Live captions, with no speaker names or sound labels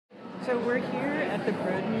So we're here at the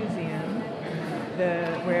Broad Museum,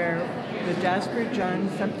 where the Jasper John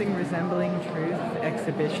Something Resembling Truth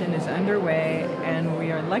exhibition is underway, and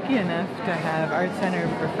we are lucky enough to have Art Center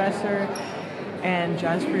professor and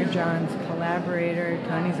Jasper John's collaborator,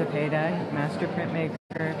 Tony Zepeda, master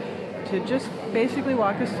printmaker, to just basically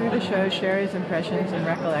walk us through the show, share his impressions and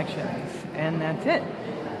recollections. And that's it.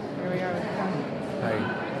 Here we are with Tony.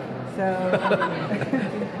 Hi. So,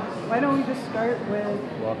 why don't we just start with...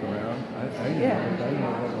 Walk around? Yeah.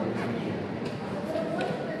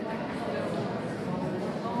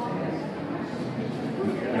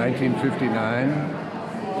 1959.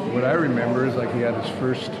 What I remember is like he had his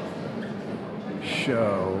first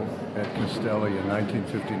show at Castelli in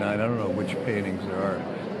 1959. I don't know which paintings there are.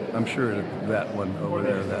 I'm sure that one over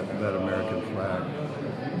there, that American flag.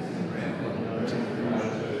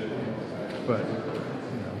 But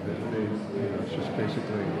it's just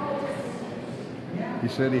basically, he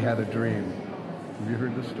said he had a dream. Have you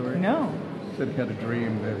heard this story? No. He said he had a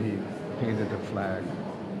dream that he painted a flag.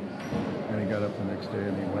 And he got up the next day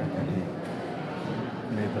and he went and he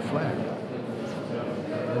made the flag.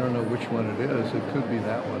 I don't know which one it is. It could be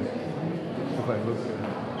that one, if I look at it.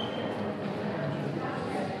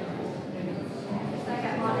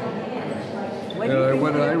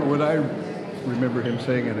 What I remember him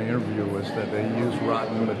saying in an interview was that they use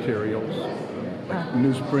rotten materials, like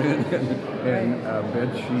newsprint and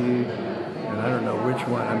bed sheet, and I don't know which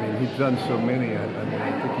one. I mean, he's done so many. I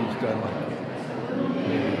think he's done like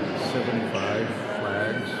maybe 75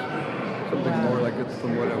 flags, something more like it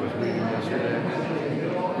from what I was reading yesterday.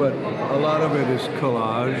 But a lot of it is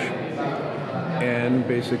collage, and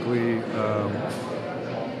basically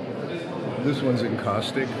this one's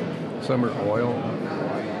encaustic. Some are oil.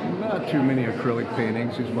 Not too many acrylic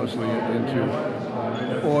paintings. He's mostly into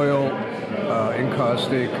oil,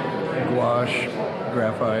 encaustic, gouache,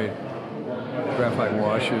 graphite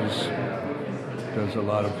washes. Does a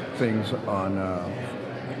lot of things on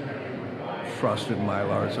frosted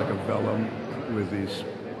mylar. It's like a vellum with these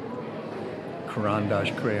Caran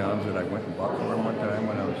d'Ache crayons that I went and bought for him one time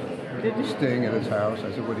when I was staying at his house.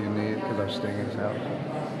 I said, "What do you need?" Because I was staying at his house.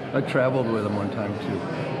 I traveled with him one time too.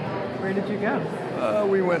 Where did you go?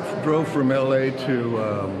 We drove from LA to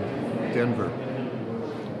Denver.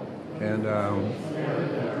 And do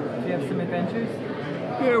you have some adventures?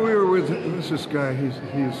 Yeah, we were with this guy.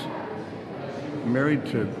 He's married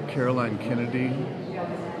to Caroline Kennedy.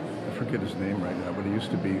 I forget his name right now, but he used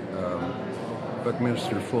to be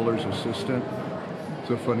Buckminster Fuller's assistant.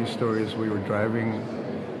 So funny story is we were driving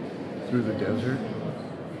through the desert,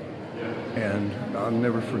 and I'll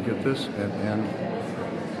never forget this. And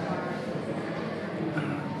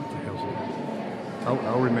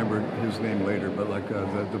I'll remember his name later, but like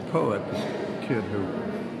the poet, this kid who,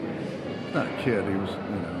 not a kid, he was,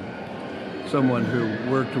 someone who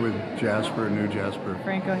worked with Jasper, knew Jasper.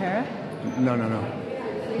 Frank O'Hara? No.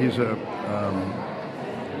 He's a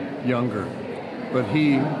younger, but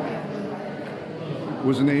he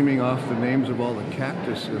was naming off the names of all the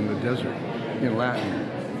cactus in the desert in Latin.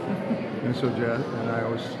 And so and I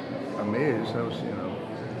was amazed. I was,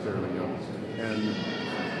 fairly young. And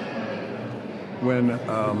when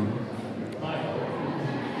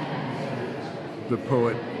the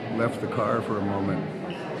poet left the car for a moment,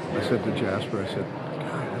 I said to Jasper, I said,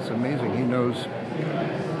 "God, that's amazing. He knows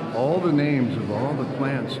all the names of all the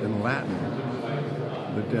plants in Latin,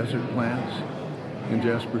 the desert plants." And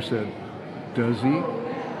Jasper said, "Does he?"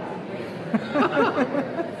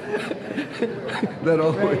 That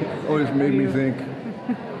always made me think,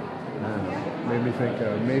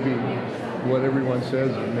 maybe what everyone says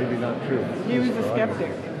is maybe not true. He was a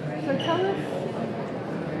skeptic. So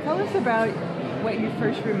tell us about what you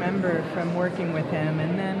first remember from working with him,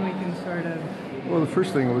 and then we can sort of... Well, the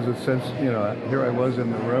first thing was a sense, here I was in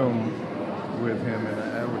the room with him, and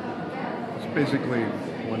it's basically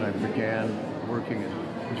when I began working at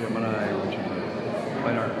Gemini, which is a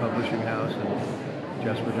fine art publishing house, and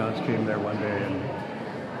Jasper Johns came there one day, and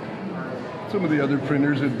some of the other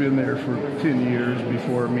printers had been there for 10 years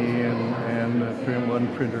before me, and one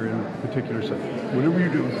printer in particular said, "Whatever you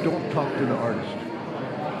do, don't talk to the artist."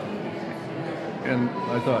 And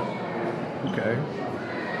I thought, okay.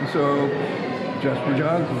 And so Jasper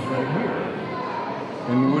Johns was right here.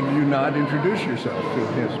 And would you not introduce yourself to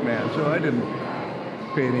this man? So I didn't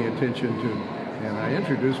pay any attention to, and I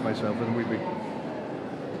introduced myself, and it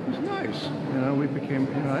was nice. We became,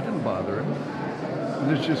 I didn't bother him.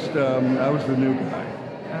 It's just, I was the new guy.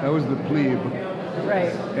 I was the plebe.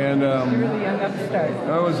 Right. And you were the young upstart.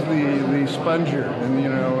 I was the sponger, and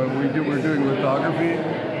we're doing lithography.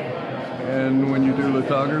 And when you do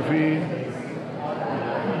lithography,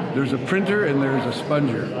 there's a printer and there's a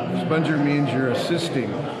sponger. Sponger means you're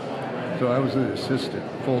assisting. So I was an assistant,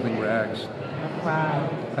 folding rags. Wow.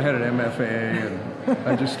 I had an MFA and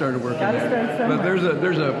I just started working Gotta there. start somewhere. But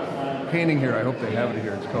there's a painting here, I hope they have it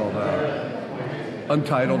here. It's called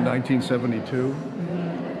Untitled 1972.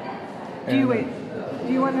 Do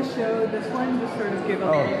you want to show this one, just sort of give a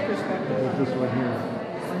little perspective? This one here.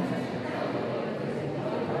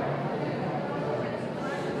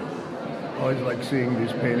 I always like seeing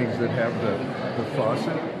these paintings that have the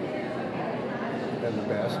faucet and the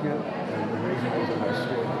basket and the raisins and the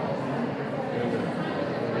stick and the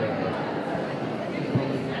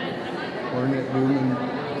ornate lumen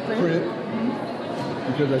print.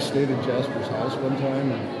 Because I stayed at Jasper's house one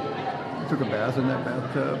time and took a bath in that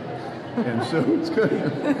bathtub. And so it's kind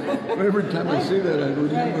of, every time I see that, I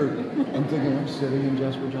remember, I'm thinking, I'm sitting in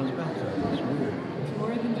Jasper John's bathtub. It's weird. It's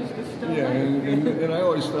more than just a stone. Yeah, and I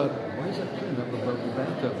always thought, why is that print up above the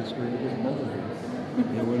bathtub? It's going to get moldy. You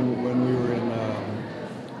know, when we were in,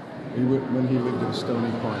 when he lived in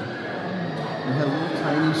Stony Point, we had a little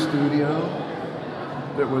tiny studio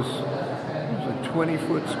that was a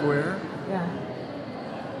 20-foot square. Yeah.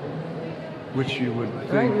 Which you would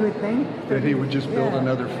think, that he would just build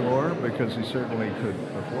another floor because he certainly could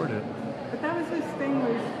afford it. But that was his thing,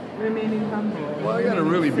 was remaining humble. Well, I got a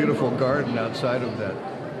really beautiful garden outside of that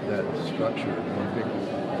structure. Big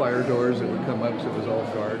fire doors that would come up, so it was all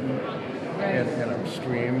garden. Right. And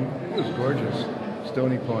upstream. It was gorgeous.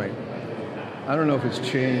 Stony Point. I don't know if it's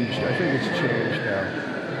changed. I think it's changed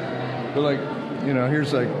now. But like, you know,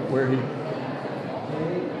 here's like where he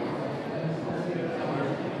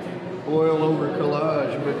oil over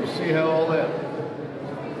collage, but you see how all that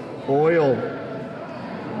oil,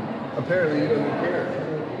 apparently he doesn't care,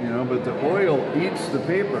 you know, but the oil eats the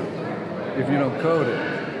paper if you don't coat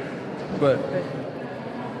it. But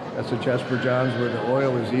that's a Jasper Johns where the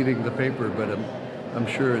oil is eating the paper, but I'm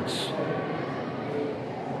sure it's...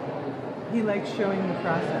 He liked showing the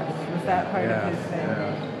process. Was that part of his thing?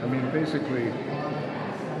 Yeah. I mean, basically,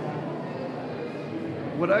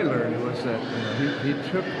 what I learned was that, you know, he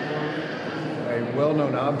took a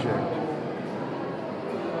well-known object.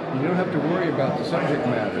 You don't have to worry about the subject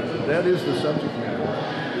matter. That is the subject matter.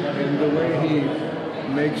 And the way he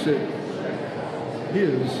makes it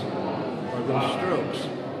his are those strokes.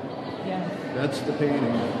 Yeah. That's the painting.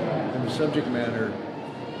 And the subject matter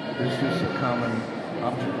is just a common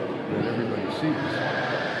object that everybody sees.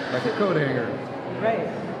 Like a coat hanger. Right.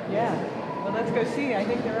 Yeah. Well, let's go see. I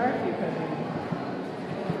think there are a few coat hangers.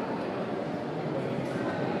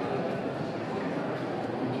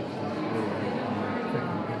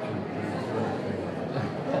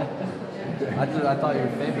 I thought you were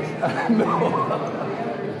famous. No.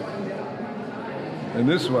 And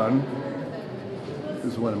this one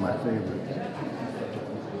is one of my favorites.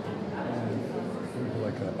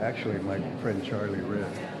 Actually, my friend Charlie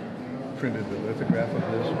Red printed the lithograph of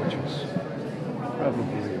this, which is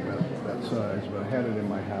probably about that size, but I had it in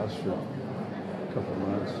my house for a couple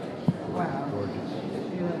months. Wow. Gorgeous.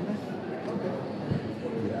 You love this?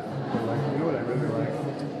 Yeah. But like, you know what I really like?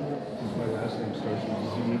 Is my last name starts with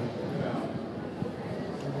Z.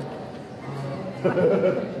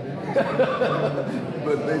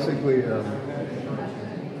 But basically, you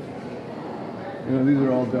know, these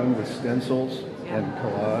are all done with stencils and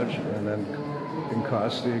collage, and then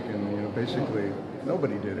encaustic, and you know, basically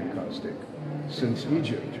nobody did encaustic since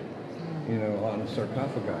Egypt. You know, on a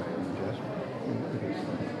sarcophagi in Jasper.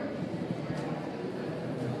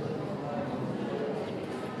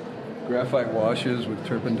 Graphite washes with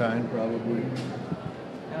turpentine, probably.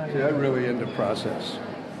 See, I'm really into process.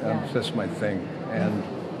 That's my thing. And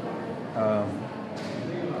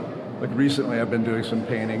like recently, I've been doing some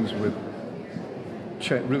paintings with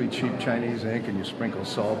really cheap Chinese ink, and you sprinkle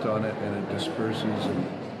salt on it, and it disperses and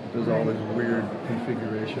does all this weird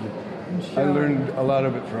configuration. I learned a lot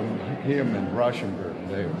of it from him and Rauschenberg.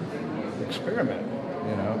 They experiment.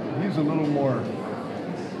 You know, he's a little more,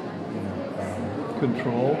 you know,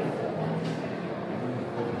 control.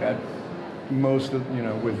 At most of, you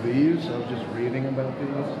know, with these, I was just reading about these.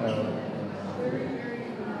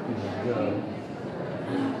 You know,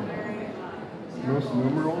 most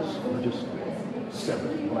numerals are just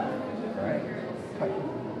 7 black, right? Tight.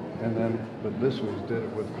 And then, but this was did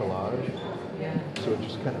it with collage. Yeah. So it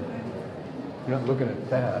just kind of, you're not looking at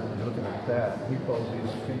that, you're looking at that. He calls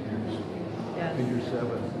these figures, figure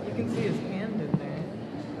 7. You can see his hand in there.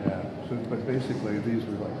 Yeah. So, but basically, these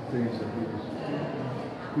were like things that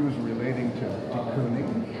he was relating to de Kooning.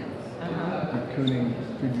 De Kooning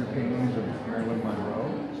figure paintings of Marilyn Monroe.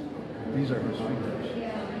 These are his figures.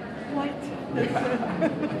 What?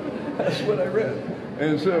 That's what I read.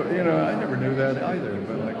 And so, you know, I never knew that either.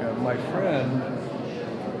 But like my friend,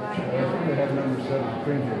 I think they have number 7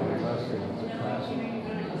 print here. They must have. It's a classic.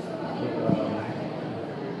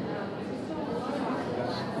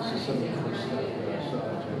 This is some of the first stuff that I saw.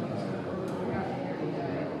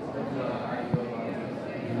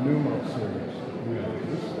 The Numo series.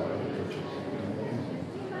 This stuff, which is amazing.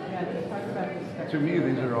 Yeah, let's talk about this stuff. To me,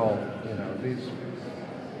 these are all, you know, these.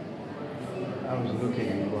 I was looking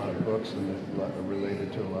at a lot of books and they're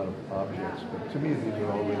related to a lot of objects, but to me, these are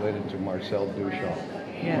all related to Marcel Duchamp.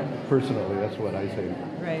 Yeah. Personally, that's what I think.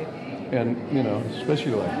 Right. And, you know,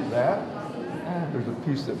 especially like that, there's a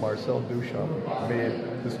piece that Marcel Duchamp made.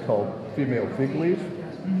 It's called Female Fig Leaf.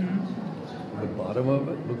 The bottom of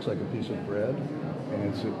it looks like a piece of bread, and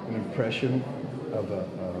it's an impression of a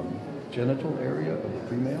genital area of a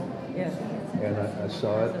female. Yes. And I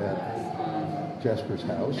saw it at Jasper's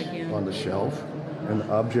house on the shelf. And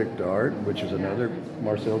Object Art, which is another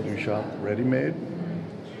Marcel Duchamp ready-made.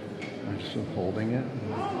 I'm just holding it.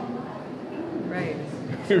 Right.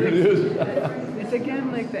 Here it is. It's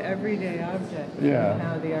again like the everyday object. Yeah. And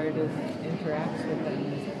how the artist interacts with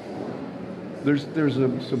them. There's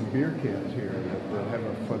some beer cans here that have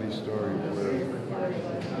a funny story.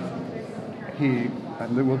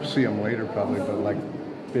 We'll see him later probably, but like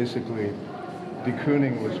basically de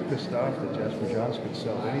Kooning was pissed off that Jasper Johns could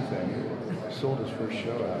sell anything. He sold his first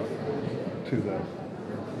show out to the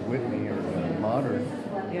Whitney or the Modern.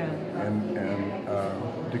 Yeah. And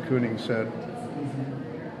de Kooning said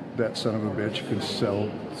that son of a bitch could sell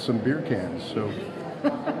some beer cans. So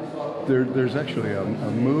there's actually a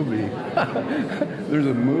movie. There's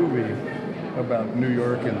a movie about New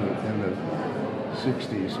York in the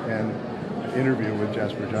 60s and an interview with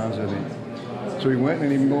Jasper Johns in it. So he went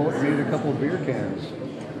and he made a couple of beer cans,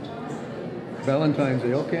 Valentine's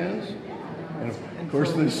ale cans, and of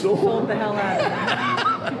course they sold the hell out of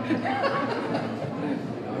them.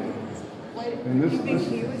 And Do you think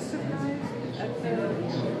he was surprised at the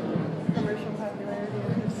commercial popularity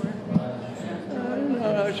of his work?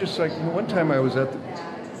 No, it's just like one time I went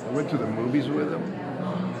to the movies with him.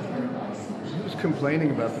 He was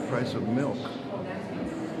complaining about the price of milk.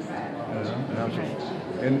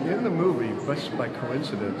 And in the movie, just by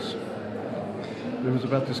coincidence, there was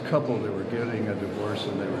about this couple that were getting a divorce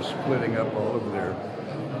and they were splitting up all of their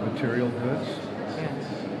material goods.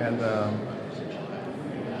 Yeah. And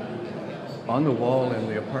on the wall in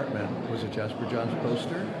the apartment was a Jasper Johns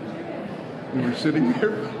poster. We were sitting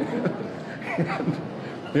there,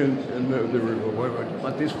 and they were, what,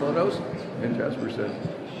 want these photos? And Jasper said,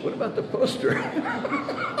 what about the poster?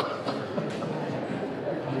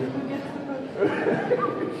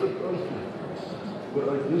 It's a poster. But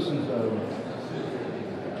like this is,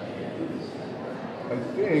 I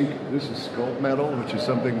think this is sculpt metal, which is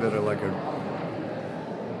something that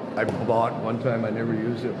I bought one time. I never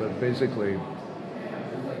used it, but basically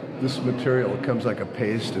this material comes like a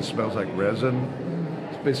paste. It smells like resin.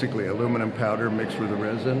 It's basically aluminum powder mixed with the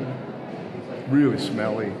resin. Really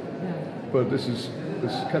smelly. But this is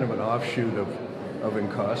kind of an offshoot of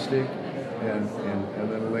encaustic. And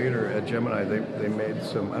then later at Gemini, they made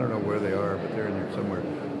some, I don't know where they are, but they're in there somewhere.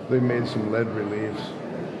 They made some lead reliefs.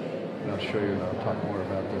 And I'll show you and I'll talk more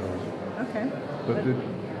about those. Okay. But these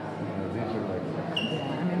are like...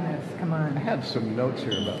 Yeah, I'm in this. Come on. I had some notes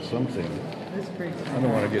here about something. This is pretty cool. I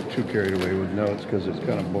don't want to get too carried away with notes because it's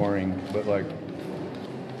kind of boring, but like...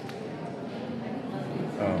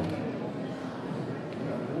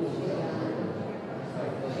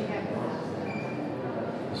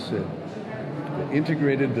 It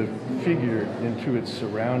integrated the figure into its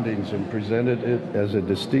surroundings and presented it as a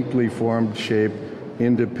distinctly formed shape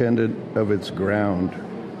independent of its ground.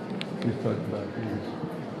 We talked about these.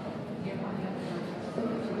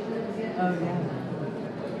 Oh, yeah.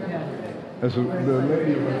 Yeah. As the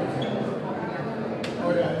lady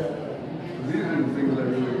oh, yeah. These are the things I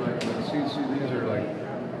really like. See, these are like,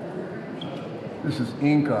 this is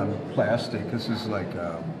ink on plastic. This is like,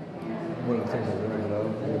 one of the things I really love.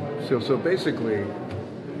 So basically,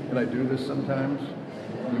 and I do this sometimes,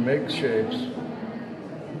 you make shapes.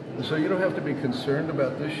 So you don't have to be concerned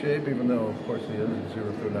about this shape, even though, of course, he is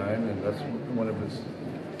 0 through 9, and that's one of his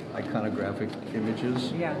iconographic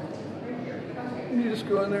images. Yeah. And you just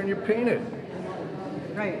go in there and you paint it.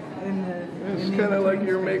 Right. It's kind of like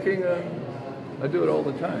you're making I do it all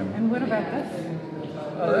the time. And what about this?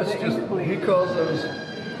 That's just, he calls those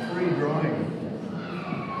free drawing.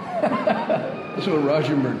 That's what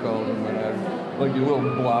Rajamir calls them, like your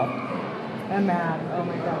little block. A map. Oh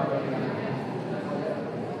my God.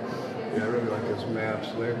 Yeah, I really like his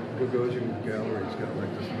maps. There, Gagosian Gallery's got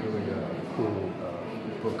like this really cool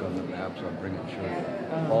book on the maps. I'll bring it, show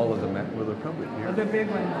you. All of the maps. Well, they're probably here. Oh, the big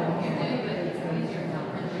ones in here.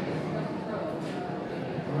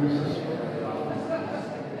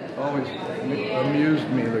 Always amused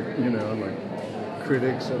me, like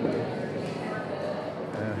critics and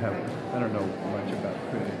I don't know much about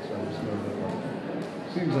critics. I just know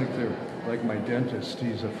that seems like they're like my dentist.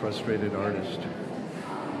 He's a frustrated artist.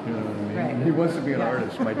 You know what I mean? Right. He wants to be an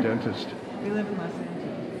artist. My dentist. We live in Los Angeles.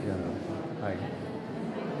 Yeah. Hi.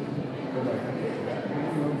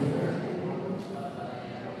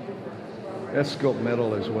 That's sculpt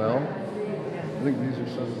metal as well. I think these are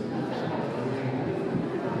some of the.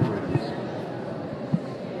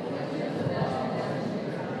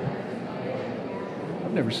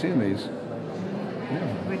 I've never seen these. Yeah.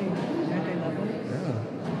 What do you think? Aren't they lovely? Yeah.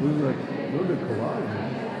 Those are collages.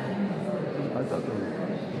 I thought they were.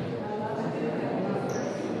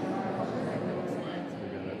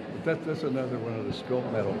 That's another one of the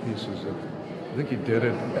sculpt metal pieces that I think he did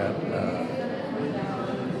it at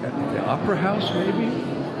the Opera House, maybe.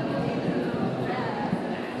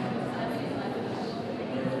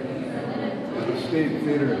 The State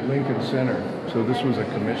Theater at Lincoln Center. So this was a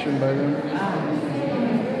commission by them.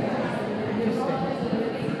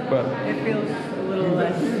 Interesting. But It feels a little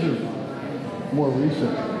less. these are more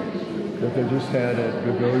recent that they just had at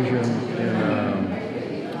Gagosian in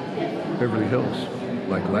Beverly Hills.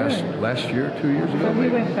 Like last year, 2 years ago. So we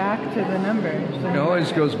maybe? went back to the numbers. It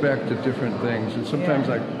always goes back to different things, and sometimes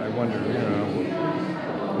I wonder,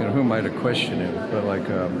 who am I to question it? But like,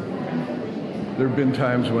 there have been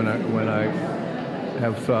times when I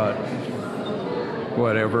have thought,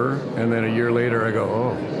 whatever, and then a year later I go,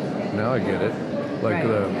 oh, now I get it. Like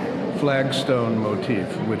the flagstone motif,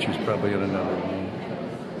 which is probably in another one.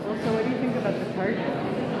 Well, so what do you think about the target?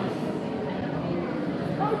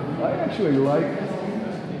 I actually like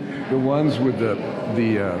the ones with the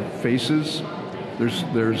faces.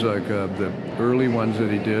 There's like the early ones that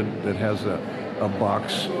he did that has a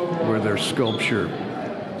box where there's sculpture,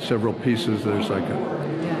 several pieces. There's like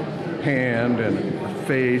a hand and a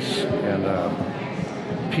face and a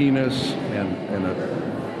penis and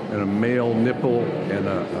a male nipple and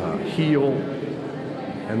a heel,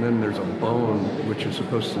 and then there's a bone which is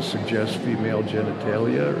supposed to suggest female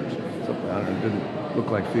genitalia or something. I don't know, it didn't look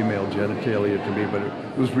like female genitalia to me, but it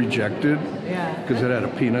was rejected because it had a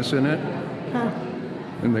penis in it. Huh.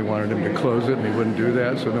 And they wanted him to close it, and he wouldn't do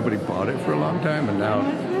that, so nobody bought it for a long time, and now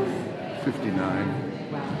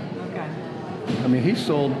 59. Wow, okay. I mean, he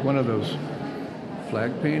sold one of those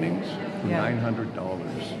flag paintings for $900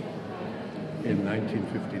 in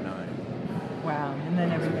 1959. Wow, and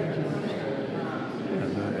then everything changed.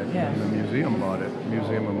 And the museum bought it,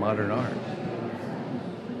 Museum of Modern Art.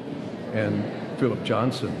 And Philip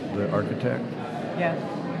Johnson, the architect. Yeah.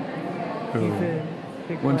 Who, He's a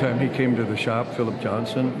big one boy. time he came to the shop, Philip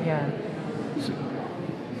Johnson, Yeah.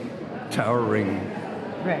 towering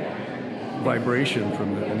vibration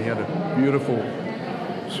from and he had a beautiful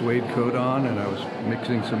suede coat on, and I was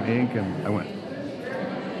mixing some ink, and I went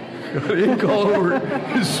ink all over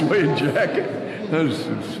his suede jacket. I just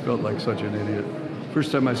felt like such an idiot.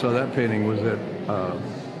 First time I saw that painting was at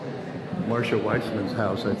Marcia Weissman's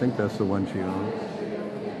house. I think that's the one she owned.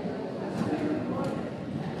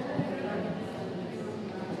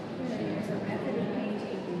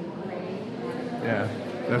 Yeah,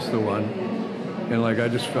 that's the one. And like I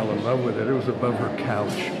just fell in love with it. It was above her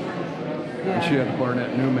couch. And she had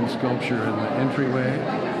Barnett Newman sculpture in the entryway.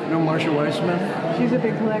 You know Marcia Weissman? She's a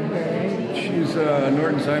big collector, right? She's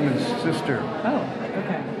Norton Simon's sister. Oh,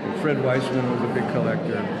 okay. Fred Weissman was a big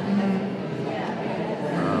collector.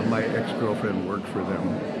 My ex-girlfriend worked for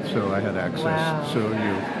them, so I had access. Wow. So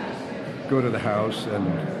you go to the house, and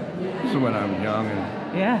so when I'm young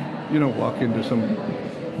and walk into some.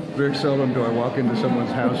 Very seldom do I walk into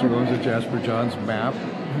someone's house who owns a Jasper Johns map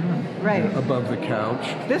above the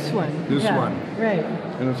couch. This one. This one. Right.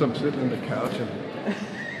 And as I'm sitting on the couch and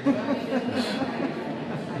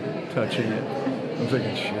touching it, I'm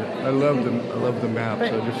thinking, shit. I love the maps.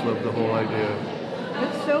 I just love the whole idea.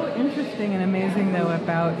 What's so interesting and amazing, though,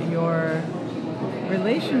 about your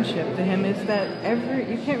relationship to him is that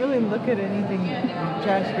you can't really look at anything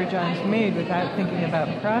Jasper Johns made without thinking about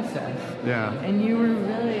process. Yeah. And you were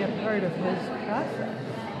really a part of his process.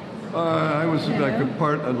 I was like a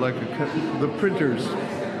part of the printers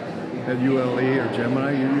at ULE or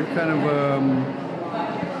Gemini. You're kind of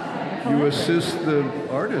you assist the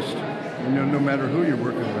artist, no matter who you're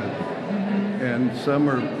working with. And some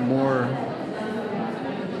are more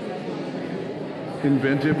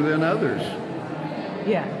inventive than others.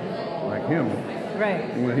 Yeah. Like him.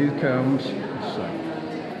 Right. When he comes, it's like,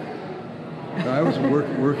 I was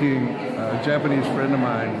working, a Japanese friend of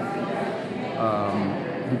mine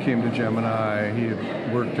who came to Gemini. He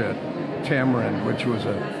had worked at Tamarind, which was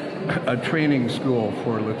a training school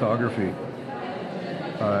for lithography.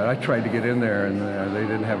 I tried to get in there, and they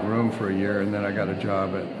didn't have room for a year, and then I got a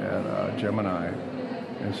job at Gemini.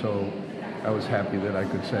 And so I was happy that I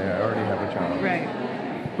could say I already have a job. Right.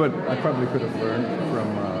 But I probably could have learned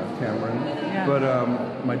from Tamarind. Yeah. But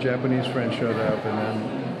my Japanese friend showed up, and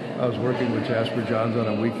then I was working with Jasper Johns on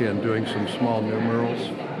a weekend doing some small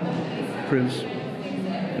numerals, prints,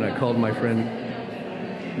 and I called my friend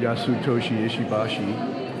Yasutoshi Ishibashi,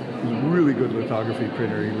 who's a really good lithography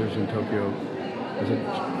printer. He lives in Tokyo. I said,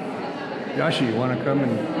 Yashi, you want to come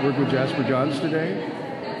and work with Jasper Johns today?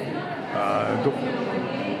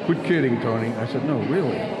 Quit kidding, Tony. I said, no,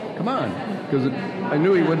 really, come on. Because I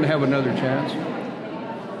knew he wouldn't have another chance.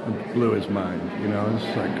 It blew his mind, you know. It's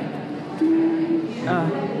like,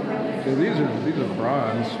 so these are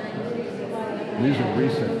bronze. These are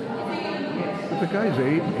recent. But the guy's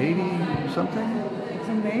 80 something. It's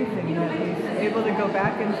amazing that he's able to go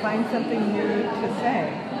back and find something new to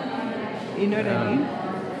say. You know what I mean?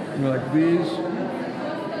 You know, like these.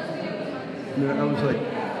 You know, I was like,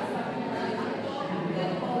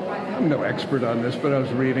 I'm no expert on this, but I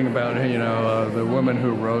was reading about, you know, the woman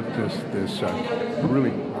who wrote this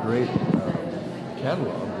really great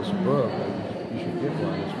catalog, this book. You should get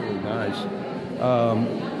one. It's really nice.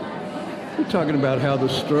 We're talking about how the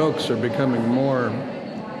strokes are becoming more,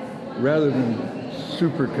 rather than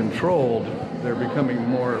super controlled, they're becoming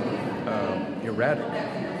more erratic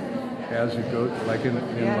as it goes, like in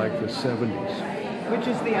like the 70s. Which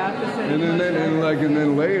is the opposite. And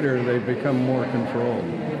then later they become more controlled.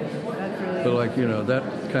 That's really. But like, you know, that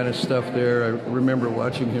kind of stuff there. I remember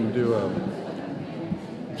watching him do a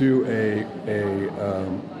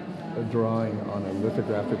drawing on a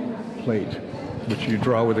lithographic plate, which you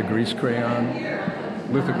draw with a grease crayon,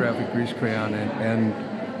 lithographic grease crayon, and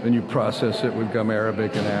then you process it with gum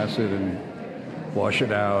arabic and acid and wash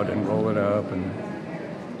it out and roll it up, and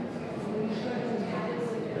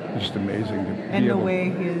just amazing to And be the able, way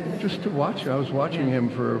his. just to watch. I was watching him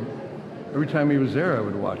for every time he was there. I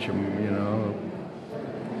would watch him. You know.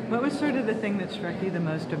 What was sort of the thing that struck you the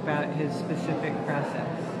most about his specific process?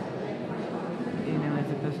 You know, as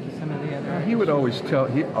opposed to some of the other. He would always tell.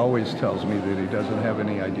 He always tells me that he doesn't have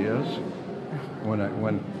any ideas. When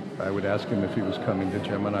I would ask him if he was coming to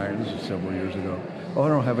Gemini, this is several years ago. Oh, I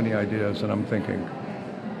don't have any ideas, and I'm thinking,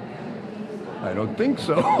 I don't think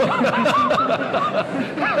so.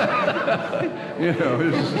 You know,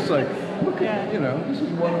 it's just like, look at, you know, this is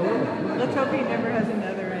one world. Let's hope he never has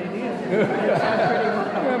another idea. It sounds pretty well.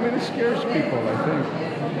 Yeah, I mean, it scares people, I think.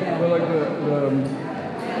 But like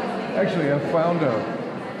actually, I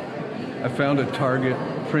found a Target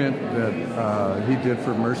print that he did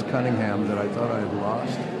for Merce Cunningham that I thought I had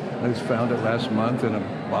lost. I just found it last month in a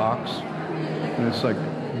box, and it's like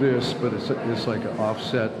this, but it's like an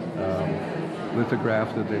offset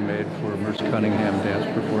lithograph that they made for Merce Cunningham dance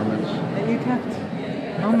performance. And you kept.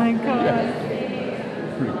 Oh my God. Yeah.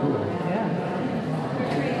 Pretty cool. Yeah.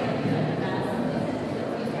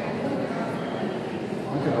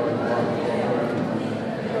 You can always walk.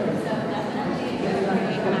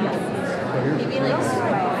 So here's the print.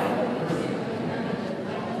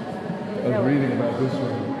 I was reading about this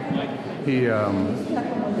one.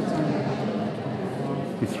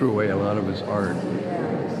 He threw away a lot of his art,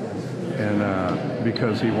 and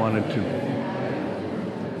because he wanted to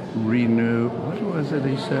renew. What was it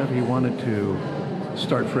he said? He wanted to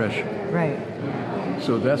start fresh. Right.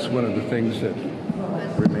 So that's one of the things that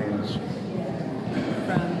remains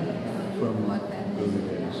from early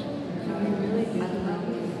days.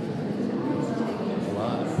 A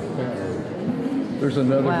lot. There's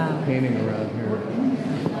another painting around here.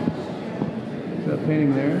 That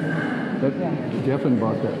painting there? Geffen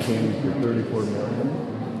bought that painting for $34 million,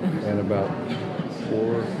 and about 4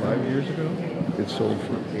 or 5 years ago, it sold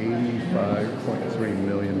for $85.3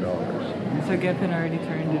 million. So Geffen already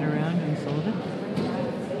turned it around and sold it?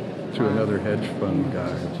 To another hedge fund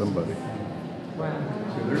guy, somebody. Wow.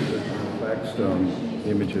 See, there's the Blackstone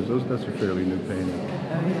images. That's a fairly new painting.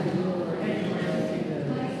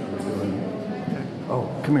 Oh,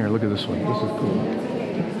 come here, look at this one. This is cool.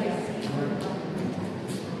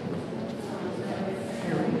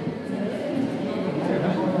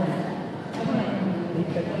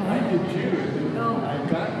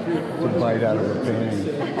 It's a bite out of a painting.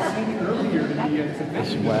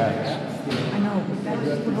 It's wax. I know, but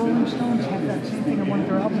that's the Rolling Stones have that same thing on one of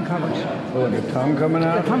their album covers. Oh, like a tongue coming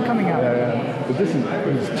out? The tongue coming out. Yeah, yeah. But this is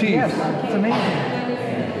his teeth. Yes, it's amazing.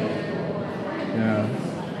 Yeah.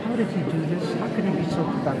 How did he do this? How could he be so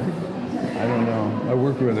productive? I don't know. I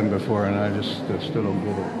worked with him before, and I just still don't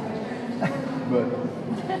get it. But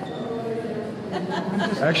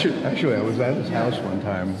actually, I was at his house one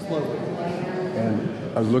time, and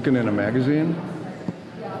I was looking in a magazine,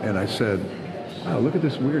 and I said, "Wow, look at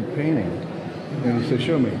this weird painting." And he said,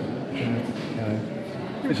 "Show me."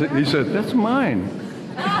 He said, "That's mine."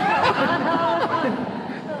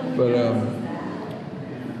 But I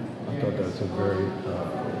thought that's a very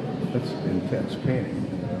that's intense painting.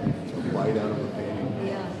 It's a light out of a painting.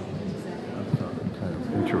 I thought it kind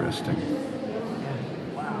of interesting.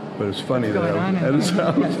 But it's funny that I was at his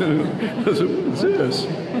house and I said, "What is this?"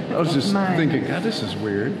 I was just thinking, "God, this is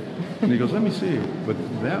weird." And he goes, "Let me see." But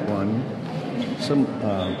that one, some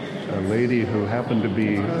a lady who happened to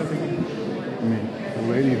be, a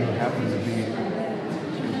lady who happened to be,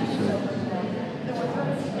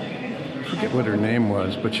 I forget what her name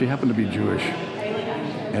was, but she happened to be Jewish.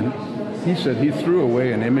 And he said he threw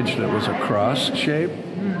away an image that was a cross shape,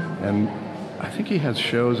 and I think he has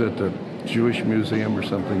shows at the Jewish Museum or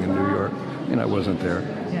something in New York, and I wasn't there.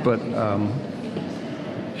 Yeah. But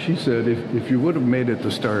she said, if you would have made it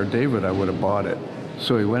the Star of David, I would have bought it.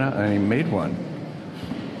 So he went out and he made one.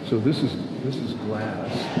 So this is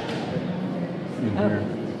glass in here,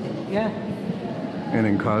 Yeah. and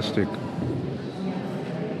encaustic.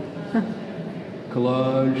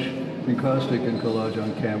 Collage, encaustic and collage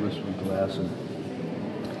on canvas with glass, and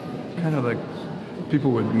kind of like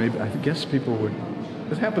people would maybe, I guess people would,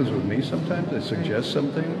 it happens with me sometimes, I suggest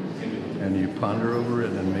something and you ponder over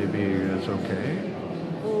it and maybe it's okay.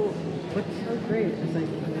 Well, what's so great is like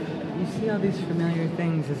you see all these familiar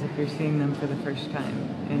things as if you're seeing them for the first time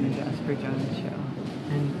in the Jasper Jones show.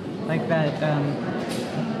 And like that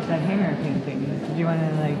hanger painting. Do you want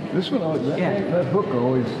to like... This one, that book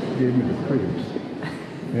always gave me the creeps.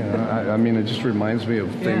 You know, I mean, it just reminds me of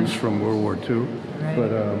things from World War II. Right.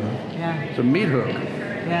 But it's a meat hook.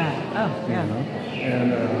 Yeah. Oh, yeah. You know?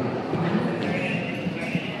 And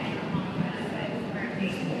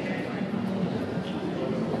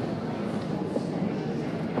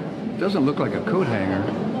it doesn't look like a coat hanger.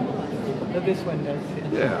 But this one does.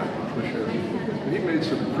 Yeah, for sure. He made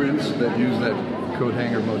some prints that use that coat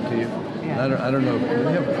hanger motif. Yeah. I don't know. Do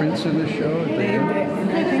they have prints in the show? I think they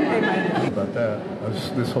might have. About that.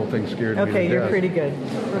 This whole thing scared me. Okay, you're pretty good.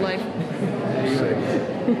 We're live.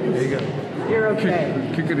 There you go. You're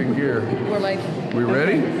okay. Kick it in gear. We're live. We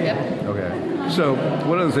ready? Yep. Okay. So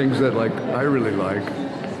one of the things that I really like,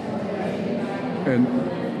 and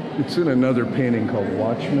it's in another painting called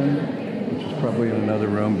Watchmen, which is probably in another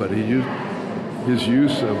room, but his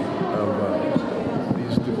use of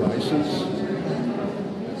these devices,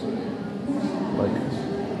 like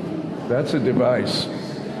that's a device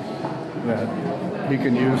that he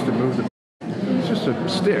can use to move the. It's just a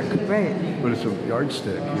stick, Right. but it's a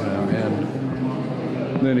yardstick, you know,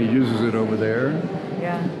 and then he uses it over there.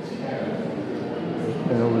 Yeah.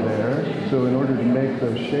 And over there. So in order to make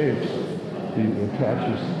those shapes, he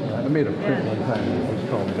attaches. I made a print one time. It was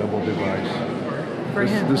called Double Device. For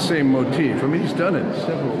It's him. the same motif. I mean, he's done it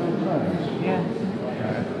several times. Yeah.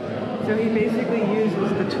 So he basically uses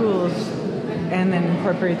the tools and then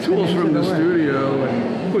incorporates Tools them from into the work. studio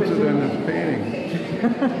and puts it in his painting. You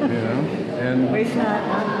know, and Wait, not.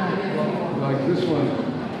 like this one,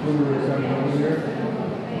 remember it's over here.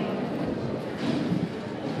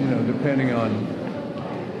 You know, depending on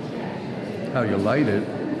how you light it,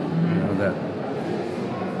 you know, that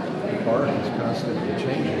arc is constantly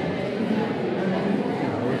changing. You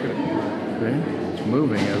know, look at it. Okay? It's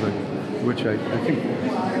moving, which I think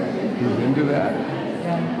he's into that.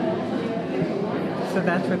 Yeah. So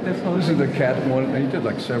that's what this whole This is the cat one. He did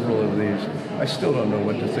like several of these. I still don't know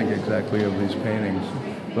what to think exactly of these paintings.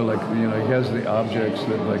 But like, you know, he has the objects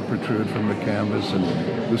that like protrude from the canvas and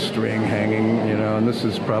the string hanging, you know, and this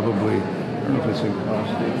is probably, I don't know if it's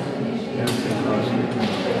encaustic. Yeah, it's encaustic.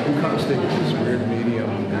 Encaustic is this weird medium,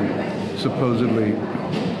 and supposedly,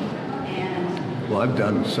 well, I've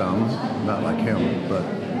done some, not like him, but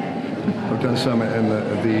I've done some, and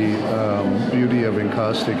the beauty of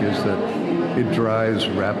encaustic is that it dries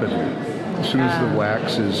rapidly. As soon as the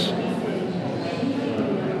wax is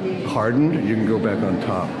hardened, you can go back on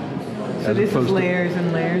top. So this is layers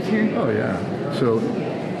and layers here? Oh yeah. So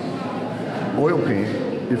oil paint,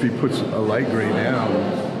 if he puts a light gray down,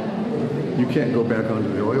 you can't go back onto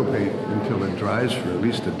the oil paint until it dries for at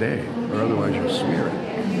least a day, or otherwise you'll smear it.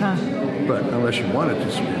 Huh. But unless you want it to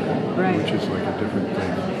smear it, Right. which is like a different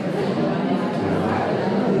thing.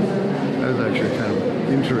 I was actually kind of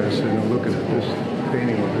interested in looking at this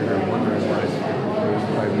painting over here, wondering why it's worth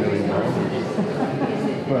 $5 million.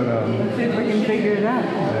 But Let's see if we can figure it out.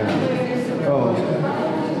 yeah. Oh,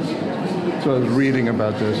 so I was reading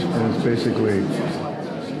about this, and it's basically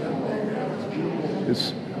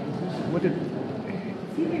it's what did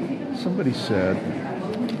somebody said?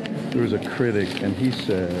 There was a critic, and he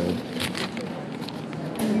said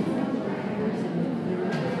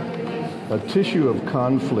a tissue of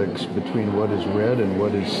conflicts between what is read and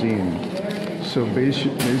what is seen. So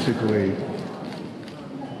basically,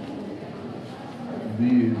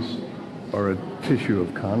 these are a tissue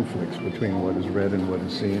of conflicts between what is read and what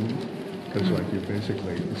is seen. Because like you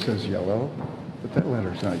basically, it says yellow, but that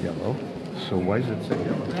letter's not yellow. So why does it say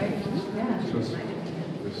yellow? Right. Yeah. So this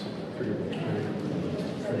critic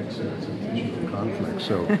said it's a tissue of conflict.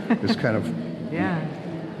 So it's kind of Yeah.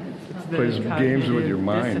 It's the plays games with your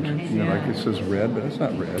mind. dissonance, You know, yeah. like it says red, but it's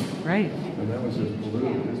not red. Right. And that one says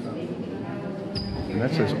blue, it's not blue. And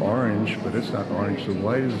that says orange, but it's not orange. So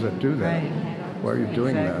why does that do that? Right. Why are you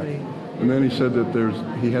doing Exactly. that? And then he said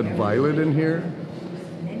that he had violet in here.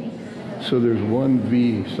 So there's one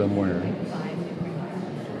V somewhere.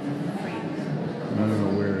 I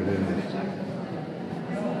don't know where it is.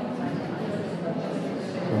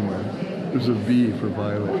 Somewhere. There's a V for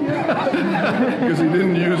violet. Because he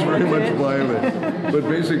didn't use very much violet. But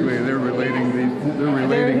basically they're relating There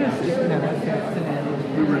it is. No, it's an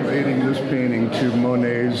end. they're relating this painting to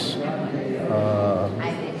Monet's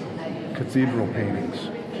cathedral paintings.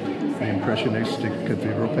 The impressionistic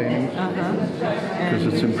cathedral paintings. Because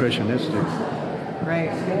it's impressionistic. Right.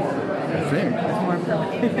 I think. It's more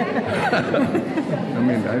permanent.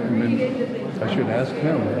 I mean, I should ask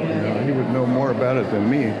him. You know, he would know more about it than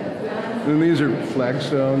me. And these are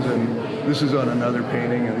flagstones, and this is on another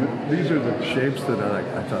painting, and these are the shapes that I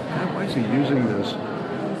thought, God, why is he using this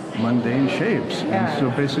mundane shapes? Yeah. And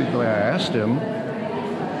so basically, I asked him,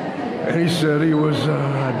 and he said he was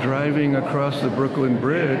driving across the Brooklyn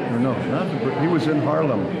Bridge. Or no, not the Brooklyn. He was in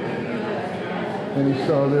Harlem, and he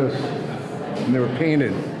saw this, and they were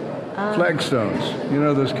painted. Flagstones, you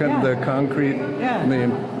know, those kind of the concrete, Yeah. and they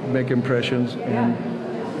make impressions, and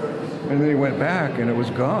then he went back and it was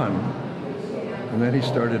gone, and then he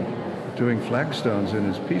started doing flagstones in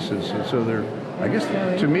his pieces, and so they're, I guess,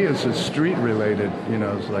 to me, it's a street related, you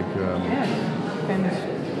know, it's like, Yeah. Kind of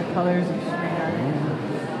the colors of street art.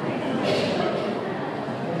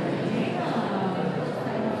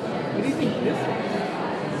 What do you think this is?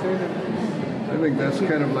 Sort of. I think that's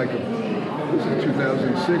kind of like this is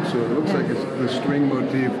 2006, so it looks like it's the string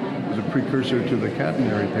motif is a precursor to the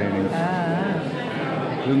catenary painting.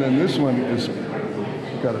 And then this one is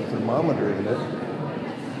got a thermometer in it.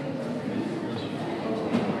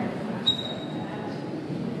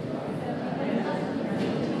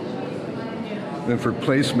 Then for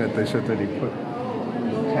placement, they said that he put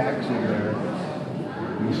tacks in there.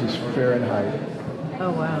 And this is Fahrenheit. Oh,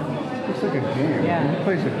 wow. It's like a game. Yeah. He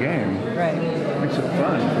plays a game. Right. Makes it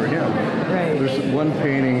fun for him. Right. There's one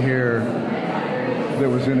painting here that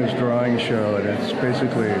was in his drawing show, and it's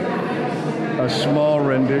basically a small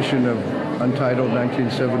rendition of Untitled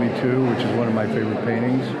 1972, which is one of my favorite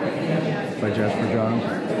paintings by Jasper Johns.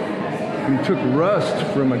 And he took rust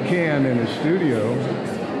from a can in his studio.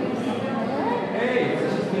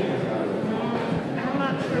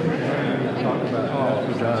 Talk about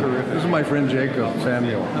Jasper Johns. Terrific. This is my friend Jacob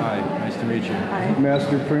Samuel, Hi, nice to meet you. Hi.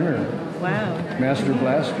 master printer, Wow. master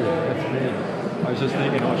blaster. That's me. I was just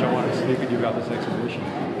thinking how much I wanted to speak with you about this exhibition.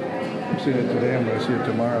 I'm seeing it today, I'm going to see it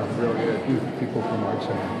tomorrow. Real good. People from Art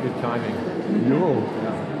Center. Good timing. Yo.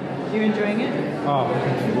 You enjoying it? Oh,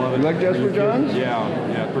 love it. You like Jasper Johns?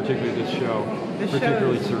 Yeah, particularly this show. The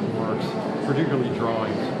particularly shows. certain works, particularly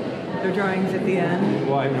drawings. The drawings at the end.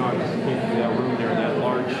 Well, I know I came through that room there, that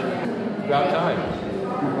large. About time.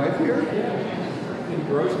 Your wife here?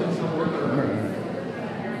 Engrossed in some work.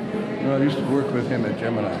 No, I used to work with him at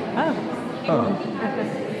Gemini. Oh. Oh.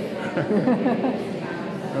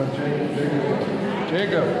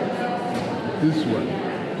 Jacob. This one.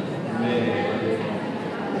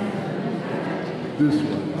 This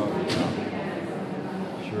one. Oh, yeah.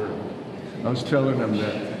 Sure. I was telling him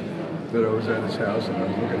that I was at his house and I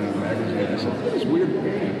was looking at a magazine. I said, "This weird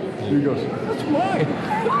painting." And he goes, "That's mine."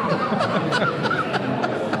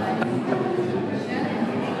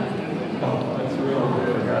 That's real.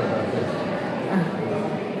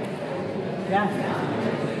 Yeah.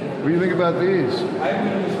 What do you think about these? I haven't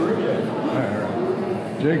been in this room yet. All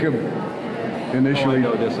right. Jacob initially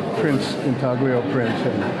know this, of course. prints intaglio prints,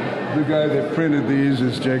 and the guy that printed these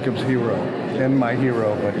is Jacob's hero and my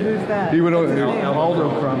hero. But Who's that? he would What's his only name?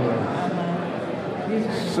 Aldo Cromwell.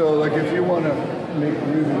 So, like, if you want to make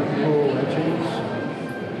really cool etchings,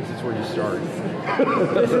 This is where where you start.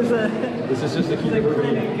 This is a This is just to keep Like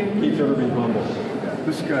everybody clinic. keeps everybody humble.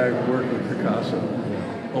 This guy worked with Picasso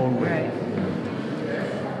only. right.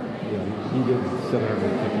 Yeah, he did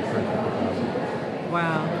 750 prints for Picasso.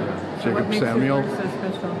 Wow. So Jacob what makes Samuel. his work so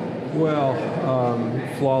special?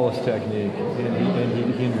 Well, flawless technique, and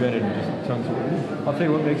he invented just tons of. I'll tell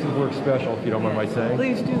you what makes his work special, if you don't mind my saying.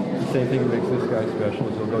 Please do. The same thing that makes this guy special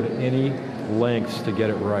is he'll go to any lengths to get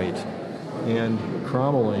it right. And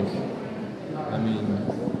Chromalink, I mean,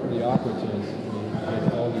 the aquatins, I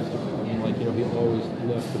mean, all these different, I mean, like, you know, he always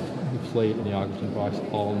left the plate in the aquatin box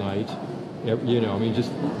all night. You know, I mean,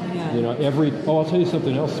 just, you know, I'll tell you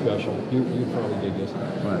something else special. You probably dig this.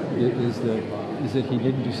 Right. Is that he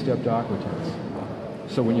didn't do stepped aquatins.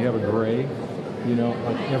 So when you have a gray, you know,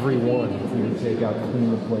 like every one, you can take out, clean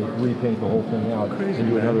the plate, repaint the whole thing out, Crazy, and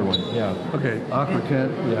do man. another one. Yeah. Okay,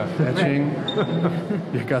 aquatint, Yeah.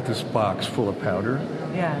 etching. You got this box full of powder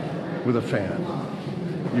Yeah. with a fan.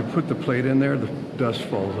 You put the plate in there, the dust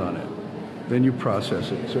falls on it. Then you process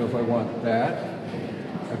it. So if I want that,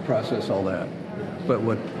 I process all that. But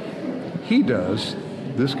what he does,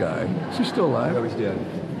 this guy, is he still alive? No, he's dead.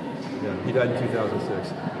 Yeah, he died in 2006.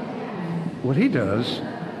 What he does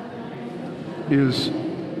is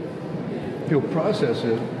he'll process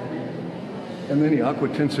it and then he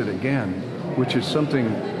aquatints it again, which is something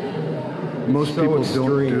most So people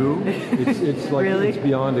don't extreme. do. It's like Really? it's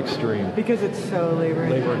beyond extreme. Because it's so labor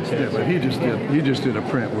Labor intensive. Yeah, intensive. but he just did a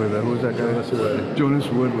print with who was that guy? Jonas Wood. Jonas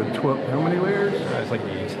Wood with 12. How many layers? It's like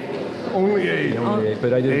 8. Only 8.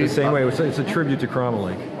 But I did it Eight. the same way. It's a tribute to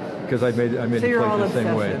Chromalink because I made So the you're all plate the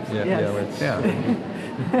same way. obsessive. Yeah, Yes. yeah.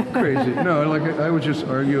 Yeah. Crazy. No, like I was just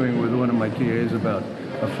arguing with one of my TAs about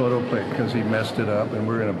a photo plate because he messed it up and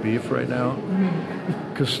we're in a beef right now.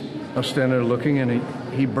 Because I was standing there looking and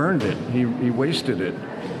he burned it. He wasted it.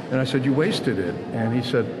 And I said, you wasted it. And he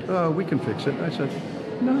said, oh, we can fix it. And I said,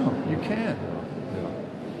 no, you can't.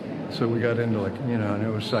 So we got into like, you know, and it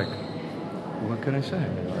was like, what can I say?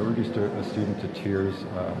 I reduced a student to tears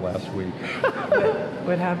last week.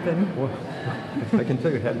 What happened? Well, I can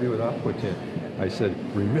tell you it had to do with aquatint. I said,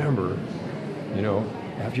 remember, you know,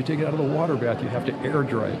 after you take it out of the water bath, you have to air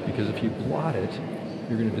dry it because if you blot it,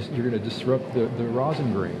 you're going to disrupt the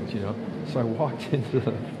rosin grains, you know. So I walked into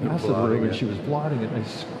the acid room and she was blotting it, and I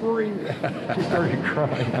screamed. She started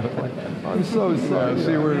crying. I was like, I'm so sorry.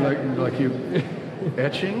 See, we're like you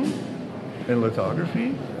etching and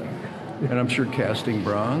lithography, and I'm sure casting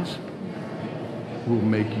bronze will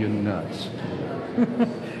make you nuts.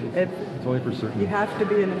 It's only for certain. You have to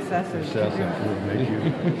be an obsessive. Obsessive. Will make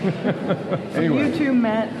you. So Anyway. you two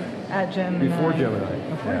met at Gemini. Before Gemini.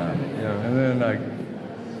 Yeah. Yeah. And then I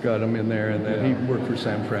got him in there, and then he worked for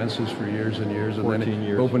Sam Francis for years and years, and then 14 he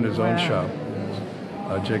years. opened his own Wow. shop,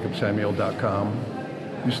 jacobsamuel.com.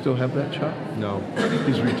 You still have that shop? No.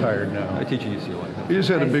 He's retired now. I teach at UCLA. He just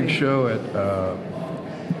had a I big see. show at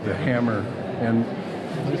the Hammer, and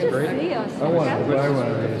That's great. I want to buy one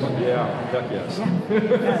of these. Yeah, heck yes.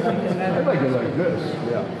 I'd like it like this.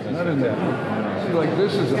 Yeah. Not in that. See, like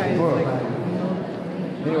this is a Guys, book. like,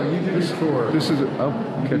 Anyway, you do this tour. This is. I'll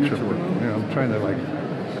catch up. You know, I'm trying to like.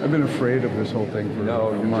 I've been afraid of this whole thing for No,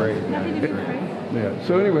 a you're month. great. Yeah.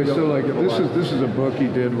 So anyway, so like this is a book he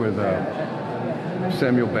did with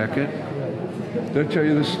Samuel Beckett. Did I tell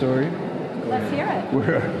you this story? Let's hear it.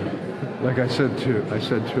 Where, like I said to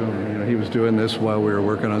him, you know, he was doing this while we were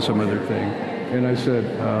working on some other thing, and I said,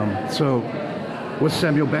 so, what's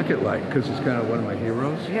Samuel Beckett like? Because he's kind of one of my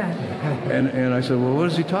heroes. yeah. And I said, well, what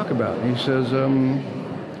does he talk about? And he says,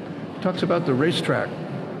 talks about the racetrack,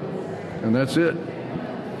 and that's it.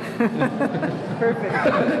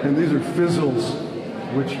 Perfect. And these are fizzles,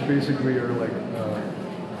 which basically are like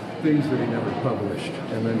things that he never published.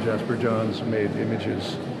 And then Jasper Johns made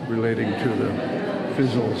images relating to the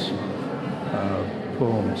fizzles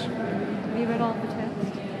poems. Have you read all the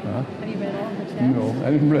text? Huh? Have you read all the text? No,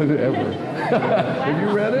 I didn't read it ever. Have you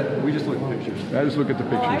read it? We just look at pictures. I just look at the Oh,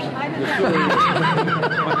 pictures. I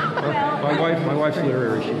well, My wife's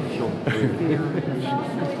literary. She'll. we've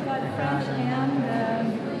also got French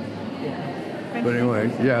and French. But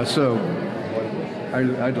anyway, yeah, so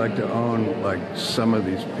I'd like to own like some of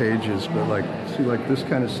these pages, but like, see like this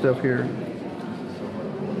kind of stuff here,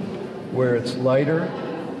 where it's lighter.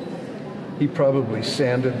 He probably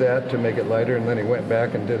sanded that to make it lighter, and then he went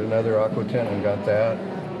back and did another aquatint and got that.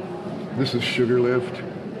 This is Sugar Lift.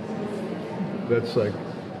 That's like,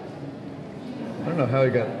 I don't know how he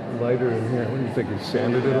got lighter in here. What do you think? He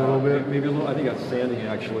sanded it a little bit? Maybe a little. I think that's sanding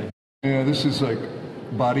actually. Yeah, this is like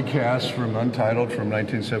body cast from Untitled from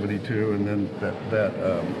 1972, and then that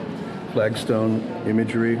flagstone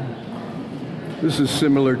imagery. This is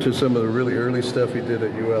similar to some of the really early stuff he did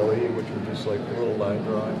at ULE, which were just like little line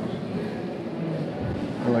drawings.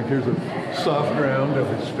 And like here's a soft ground of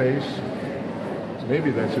his face. Maybe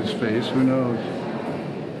that's his face, who knows?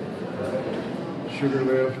 Sugar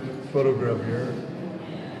lift, photogravure,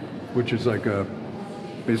 which is like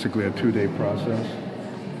basically a 2-day process.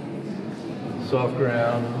 Soft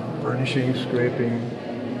ground, burnishing, scraping,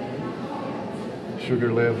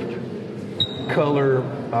 sugar lift, color,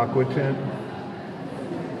 aqua tint.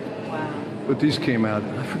 Wow. But these came out,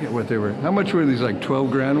 I forget what they were. How much were these, like 12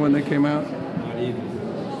 grand when they came out? Not even.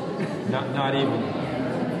 Not even.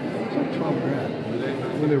 It's like 12 grand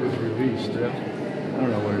when it was released. I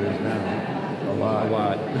don't know what it is now. A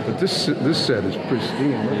lot. But this set is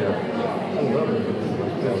pristine. Look at it. I love it.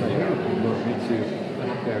 Me too.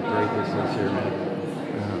 Look how great this is here, man.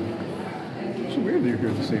 It's weird that you're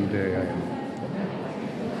here the same day I am.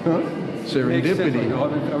 Huh? Makes sense.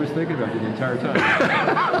 Serendipity. I was thinking about you the entire time.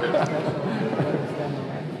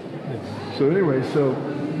 So anyway, I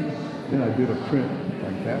did a print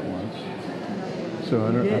like that once. So I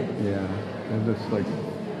don't, and that's like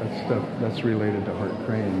that stuff that's related to Hart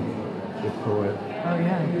Crane, the poet, Oh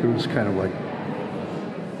yeah. who was kind of like,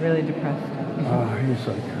 Really depressed. he was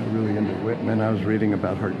like really into Whitman. I was reading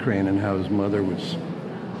about Hart Crane and how his mother was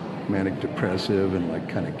manic depressive and like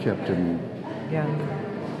kind of kept him Yeah.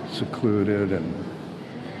 secluded, and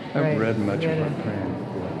I haven't read much of Hart Crane.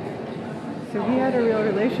 So he had a real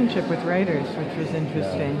relationship with writers, which was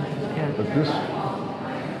interesting. But Yeah. this,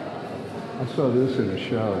 I saw this in a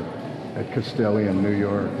show at Castellium, New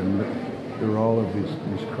York, and there were all of these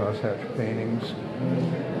crosshatch paintings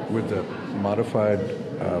with the modified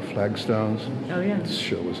flagstones. Oh yeah. This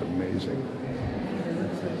show was amazing.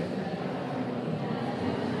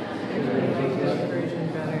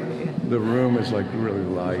 The room is like really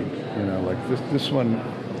light, like this one,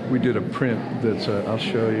 we did a print that's, I'll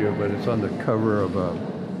show you, but it's on the cover of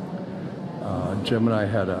Gemini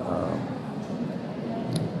had I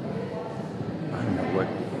don't know what,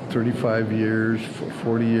 35 years,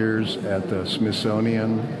 40 years at the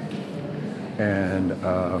Smithsonian, and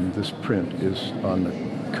this print is on the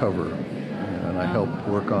cover, and I helped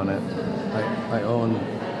work on it. I own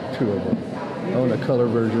 2 of them. I own a color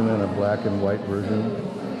version and a black and white version,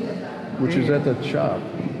 which is at the shop.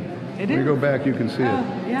 It When you is. go back, you can see it.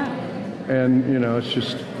 Yeah. And, it's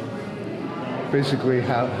just basically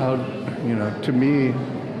how to me,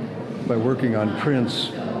 by working on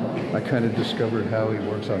prints, I kind of discovered how he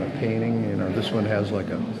works on a painting. This one has like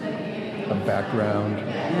a background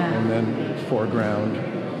and then foreground.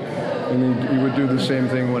 And he would do the same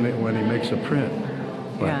thing when he makes a print.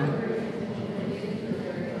 But, Yeah.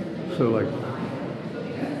 So like,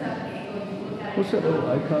 what's that little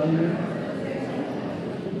icon there?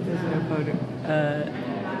 There's no photo.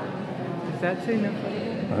 Does that say no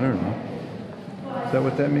photo? I don't know. Is that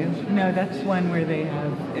what that means? No, that's one where they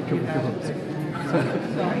have, if you have the,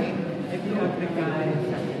 sorry, if you have the guy,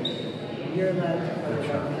 you're allowed to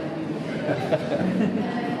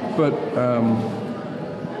But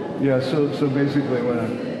so basically when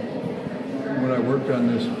I worked on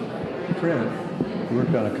this print, we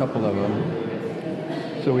worked on a couple of them.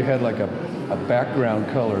 So we had like a background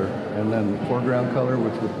color and then foreground color,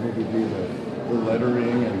 which would maybe be the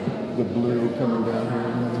lettering and the blue coming down here,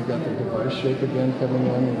 and then we got the device shape again coming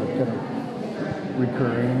in, kind of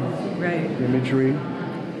recurring imagery,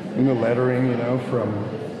 and the lettering, from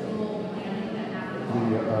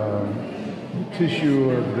the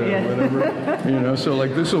tissue or the whatever, so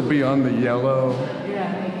like this will be on the yellow,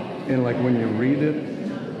 and like when you read it,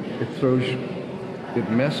 it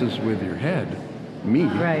messes with your head,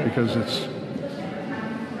 because it's,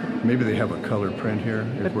 maybe they have a color print here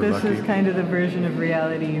if But we're this lucky. is kind of the version of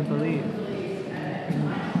reality you believe.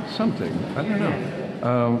 Something, I don't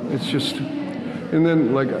know. It's just, and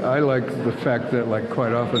then like I like the fact that like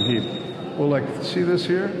quite often see this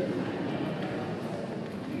here?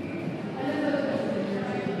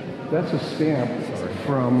 That's a stamp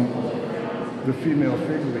from the female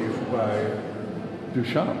fig leaf by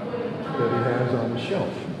Duchamp that he has on the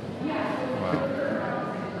shelf.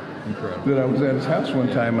 Incredible. That I was at his house one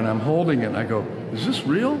time and I'm holding it and I go, is this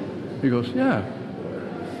real? He goes, yeah,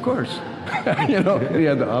 of course. And he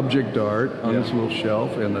had the object art on this little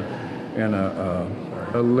shelf and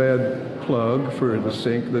a lead plug for the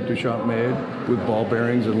sink that Duchamp made with ball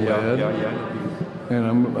bearings and lead. And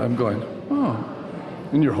I'm going, oh.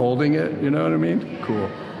 And you're holding it, you know what I mean? Cool.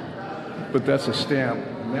 But that's a stamp,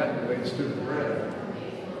 and that relates to the bread.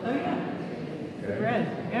 Oh yeah. Okay?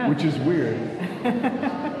 Bread, yeah. Which is weird.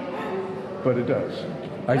 But it does,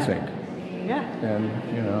 I think. Yeah. And,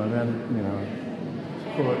 then,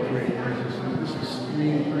 poetry. This is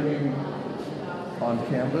screen printing on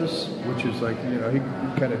canvas, which is like, you know, he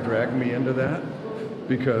kind of dragged me into that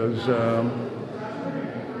because,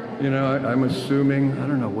 you know, I'm assuming, I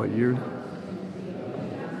don't know what year.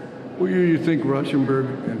 What year you think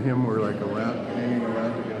Rauschenberg and him were like around, hanging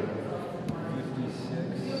around together?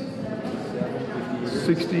 56,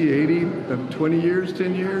 60, 80, 20 years,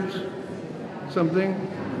 10 years, something.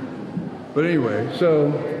 But anyway,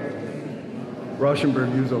 so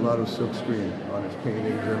Rauschenberg used a lot of silkscreen on his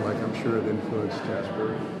paintings, and like I'm sure it influenced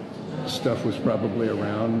Jasper. Stuff was probably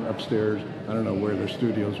around upstairs. I don't know where their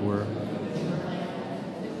studios were.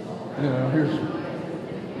 You know, here's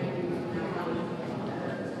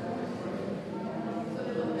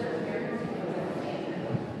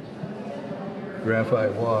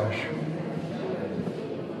graphite wash.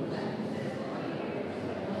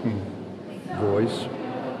 Voice.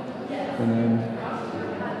 And then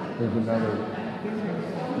there's another.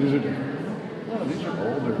 These are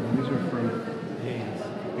older. These are from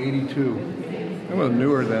 82. Well,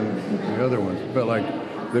 newer than the other ones, but like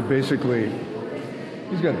they basically.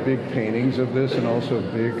 He's got big paintings of this and also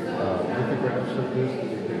big lithographs of this that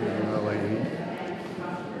he did in LA.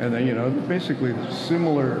 And then, you know, basically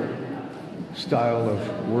similar style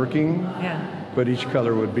of working, Yeah. but each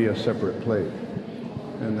color would be a separate plate.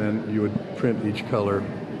 And then you would print each color,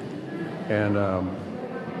 and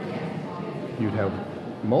you'd have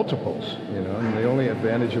multiples, you know. And the only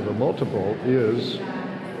advantage of a multiple is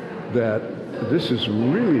that this is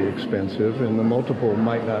really expensive, and the multiple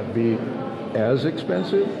might not be as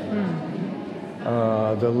expensive.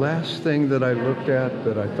 The last thing that I looked at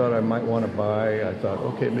that I thought I might want to buy, I thought,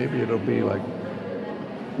 okay, maybe it'll be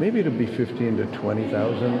 15 to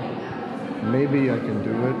 20,000. Maybe I can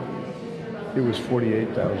do it. It was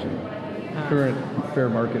 48,000. Current fair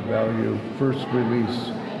market value, first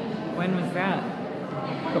release When was that?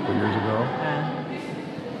 a couple years ago.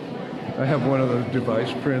 I have one of those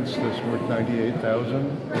device prints that's worth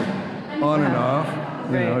 98,000. On and off,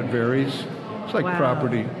 you know, it varies. It's like Wow.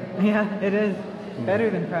 property. Yeah, it is. Better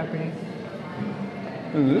than property.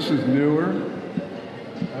 And this is newer.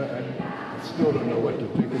 I still don't know what to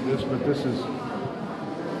think of this, but this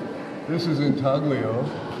is intaglio,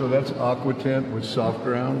 so that's aquatint with soft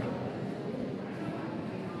ground.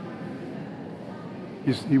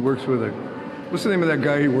 He works with what's the name of that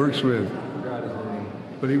guy he works with? I forgot his name.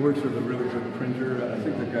 But he works with a really good printer. I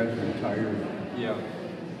think the guy's retired. Yeah.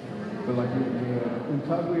 But like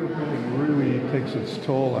intaglio printing really takes its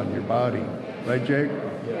toll on your body, right, Jake?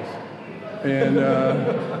 Yes. And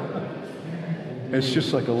it's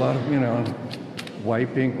just like a lot of, you know,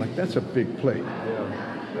 wiping. Like that's a big plate. Yeah.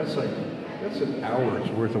 That's an hour's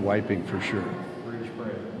worth of wiping for sure. For each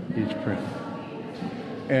print. Each print.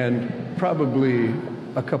 And probably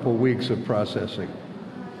a couple weeks of processing.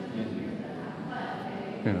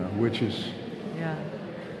 You know, which is, Yeah.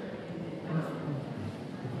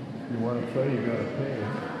 you want to play, you got to pay.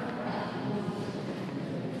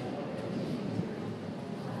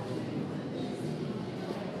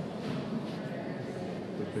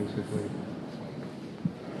 But basically,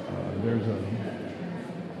 there's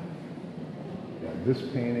this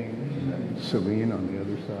painting, and Celine on the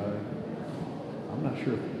other side. I'm not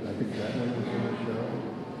sure. I think that one was in the show.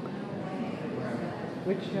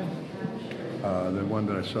 Which show? The one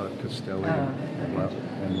that I saw at Castelli. Oh.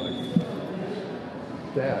 And like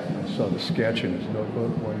that, I saw the sketch in his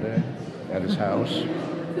notebook one day at his house.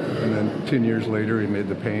 And then 10 years later, he made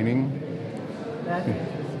the painting, That's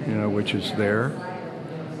you know, which is there.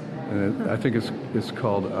 And I think it's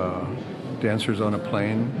called Dancers on a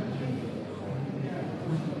Plane.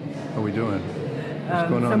 How are we doing? What's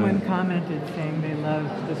going on? someone commented saying they love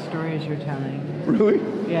the stories you're telling. Really?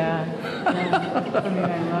 Yeah. I mean,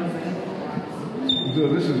 I love it. So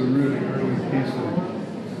this is a really early piece of.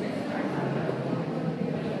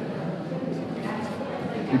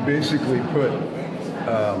 He basically put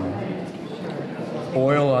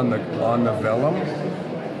oil on the vellum,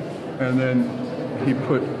 and then he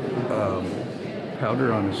put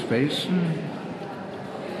powder on his face.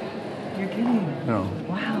 You're kidding. No,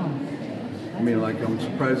 Wow. I mean, like I'm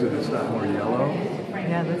surprised that it's not more yellow.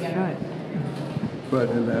 Yeah, let's show it. But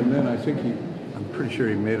and then I think I'm pretty sure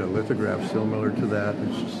he made a lithograph similar to that.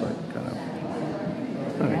 It's just like kind of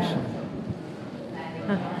nice.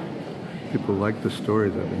 People like the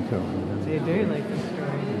stories I've been telling. They do like the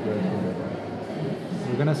story.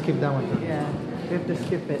 We're gonna skip that one. Yeah, we have to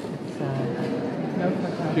skip it. It's no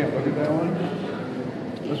problem. Can't look at that one.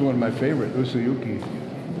 This is one of my favorite, Usuyuki.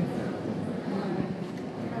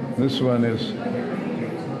 This one is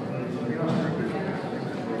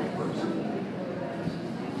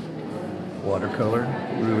watercolor,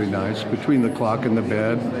 really nice. Between the Clock and the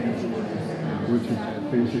Bed, which is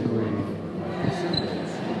basically,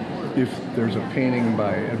 if there's a painting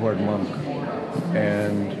by Edward Munch,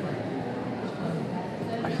 and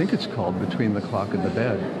I think it's called Between the Clock and the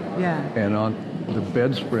Bed. Yeah. And on the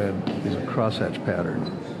bedspread is a crosshatch pattern,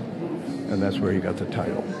 and that's where he got the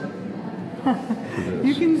title. For this.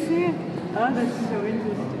 You can see it. Oh, that's so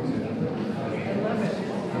interesting. I love it.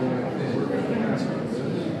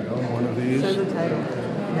 One of these. Show the title.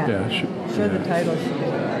 Yeah. Show the title.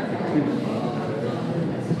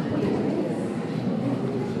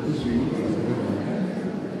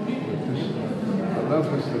 I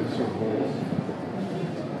love this. It's so bold.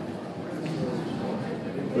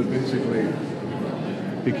 But basically,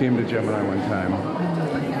 he came to Gemini one time,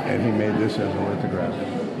 and he made this as a lithograph.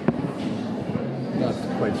 Not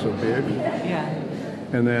quite so big. Yeah.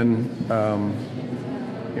 And then,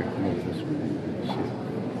 here, move this way. See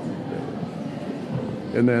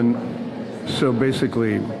it. And then, so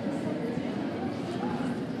basically,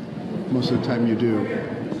 most of the time you do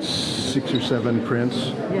 6 or 7 prints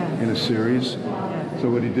in a series. So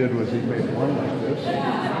what he did was he made one like this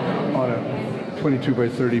on a 22 by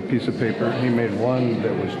 30 piece of paper. He made one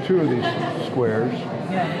that was 2 of these squares.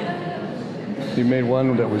 Yeah. He made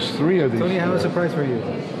one that was 3 of these. Tony, how was the price for you?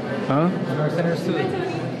 Huh? Our center student.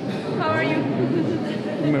 How are you?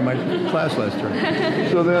 I'm in my class last term.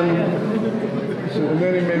 And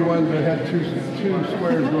then he made one that had two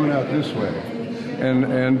squares going out this way.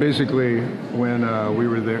 And basically, when we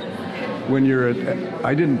were there, when you're at,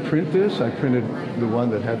 I didn't print this. I printed the one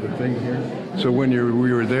that had the thing here. So when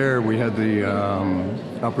we were there, we had the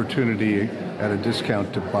opportunity at a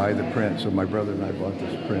discount to buy the print. So my brother and I bought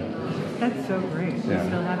this print. That's so great. You Yeah.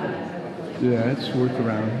 still have it. Yeah, it's worth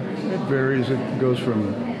around. It varies. It goes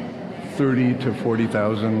from 30 to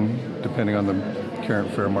 40,000, depending on the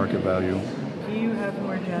current fair market value. Do you have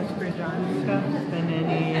more Jasper John stuff than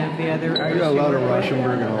any of the other I artists? got a lot you of work with?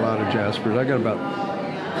 Rauschenberg and a lot of Jaspers. I got about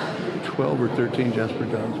 12 or 13 Jasper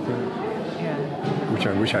Johns prints, Yeah. which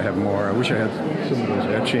I wish I had more. I wish I had some of those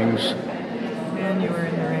etchings. And you were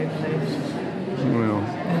in the right place. Well,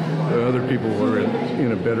 the other people were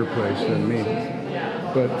in a better place than me.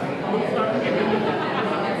 But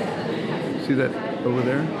see that over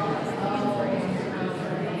there?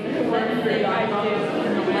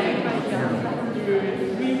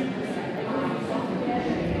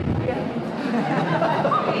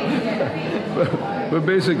 But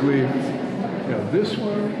basically, you know, this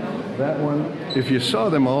one, that one, if you saw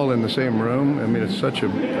them all in the same room, I mean, it's such a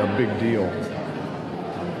big deal.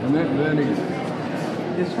 And then he,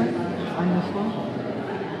 This one? On this wall?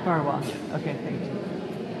 Far wall. Okay, thank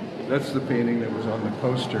you. that's the painting that was on the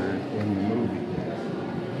poster in the movie.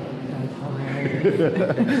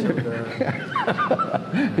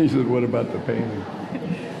 He said, "What about the painting?"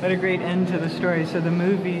 What a great end to the story. So the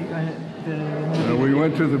movie, We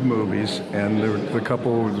went to the movies, and the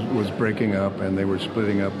couple was breaking up, and they were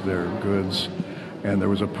splitting up their goods, and there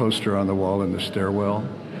was a poster on the wall in the stairwell,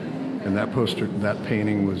 and that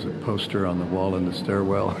painting was a poster on the wall in the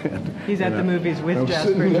stairwell. He's at the movies with I was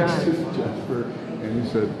Jasper sitting next John. to Jasper, and he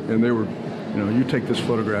said, and they were, you know, you take this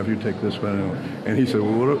photograph, you take this one, and he said,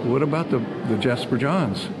 well, what about the Jasper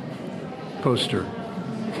Johns poster?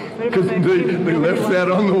 Because they left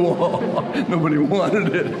that on the wall. Nobody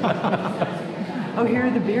wanted it. Oh, here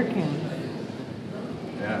are the beer cans.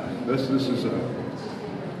 Yeah, this is a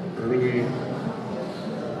early.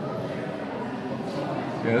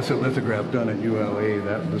 Yeah, it's a lithograph done at ULA.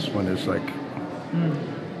 This one is like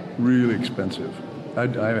really expensive. I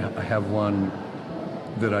have one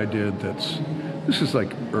that I did this is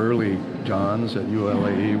like early Johns at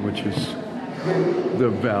ULA, which is the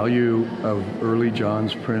value of early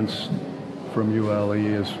Johns prints from ULA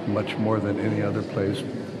is much more than any other place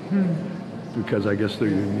because I guess they're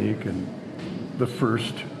unique and the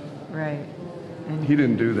first. Right. And He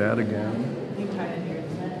didn't do that again. you tie it here.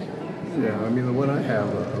 Yeah, I mean the one I have,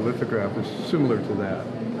 a lithograph, is similar to that,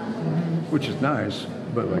 which is nice,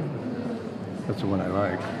 but like that's the one I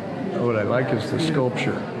like. What I like is the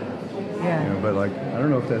sculpture. Yeah. You know, but like I don't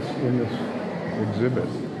know if that's in this exhibit.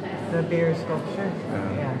 The beer sculpture.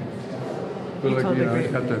 Yeah. But He like told you the know,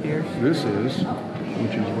 great got beer. this is,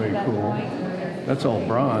 which is way cool. That's all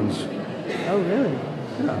bronze. Oh, really?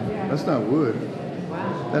 Yeah, that's not wood.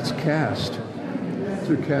 Wow. That's cast.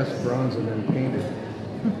 To cast bronze and then painted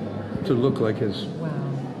to look like his Wow.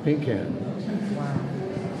 paint can. Wow.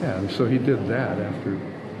 Yeah, and so he did that after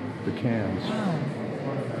the cans. Wow.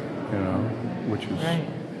 You know, which is Right.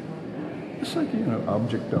 it's like, you know,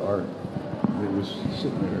 object to art. It was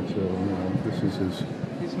sitting there, so, you know, this is his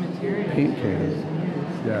These materials. paint can. is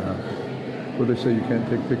used. Yeah. Well, they say you can't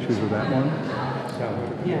take pictures of that one?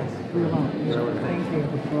 Yes, we won't. Thank you.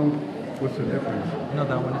 What's the difference? No,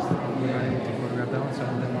 that one is we're not able to photograph that one. Some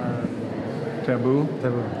of them are Taboo?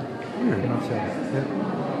 taboo. Weird. Not safe.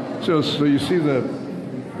 Yeah. So you see the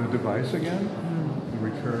device again? The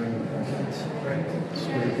recurring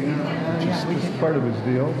scraping, which is part of his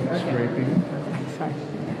deal, scraping. Sorry.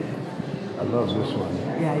 I love this one.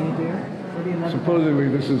 Yeah, you do? What do you love? Supposedly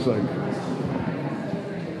this is like,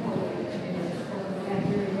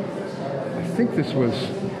 I think this was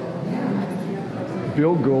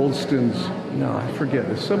Bill Goldstein's, no, I forget,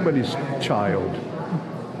 it's somebody's child,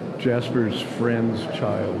 Jasper's friend's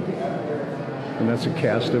child. And that's a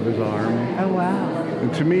cast of his arm. Oh, wow.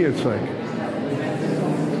 And to me it's like,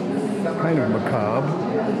 kind of macabre,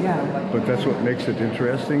 Yeah. but that's what makes it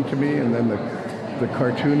interesting to me. And then the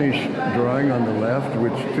cartoonish drawing on the left,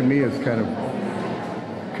 which to me is kind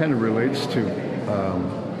of relates to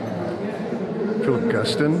Philip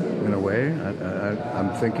Guston in a way.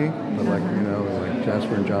 I'm thinking, but like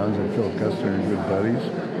Jasper and Johns and Philip Guston are good buddies.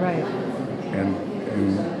 Right. And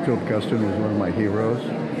Philip Guston was one of my heroes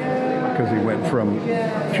because he went from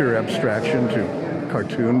pure abstraction to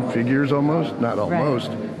cartoon figures almost, not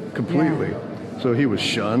almost, completely. So he was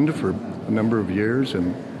shunned for a number of years,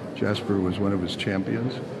 and Jasper was one of his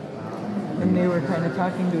champions. And they were kind of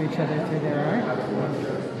talking to each other through their art.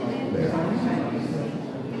 Yeah.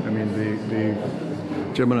 I mean, the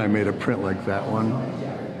Jim and I made a print like that one.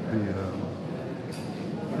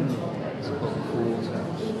 It's called Fool's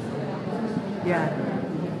House. Yeah.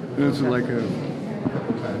 It's like a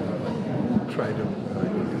try to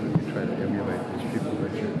emulate these people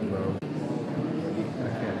that you love. I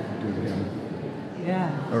can't do him.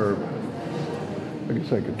 Yeah. Or I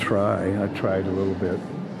guess I could try. I tried a little bit.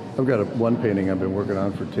 I've got one painting I've been working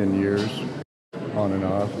on for 10 years, on and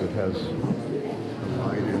off, that has a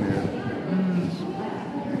light in it. This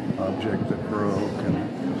object that broke, and I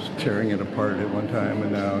was tearing it apart at one time,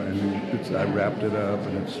 and now I wrapped it up,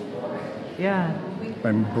 and Yeah.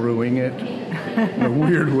 I'm brewing it in a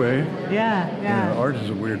weird way. Yeah. Yeah. You know, art is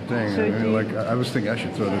a weird thing. So I mean, I was thinking I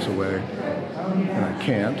should throw this away, and I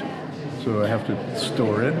can't, so I have to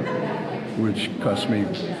store it, which costs me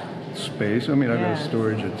space. I mean, I've got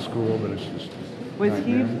storage at school, but it's just. Was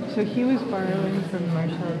he? So he was borrowing from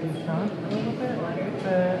Marcel Duchamp a little bit.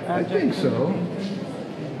 I think so.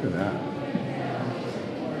 Look at that.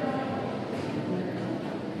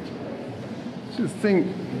 See, the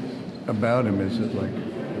thing about him is that, like,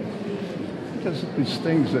 he does these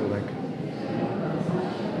things that, like,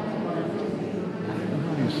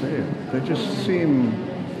 how do you say it? They just seem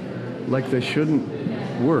like they shouldn't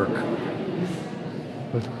work.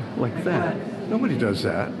 But like that. Nobody does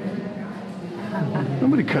that.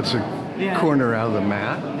 Nobody cuts a corner out of the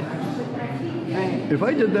mat. Right. If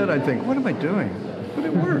I did that, I'd think, what am I doing? But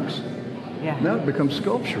it works. Yeah. Now it becomes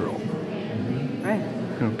sculptural. Right.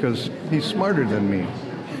 Because he's smarter than me.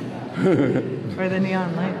 Or the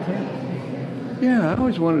neon light too. Yeah, I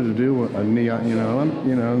always wanted to do a neon,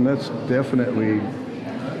 and that's definitely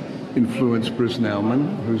influenced Bruce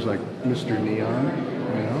Nauman, who's like Mr. Neon,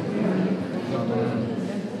 you know.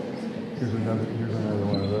 Here's another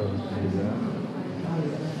one of those. See that?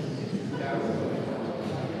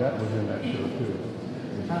 That was in that show too.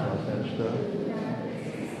 That stuff.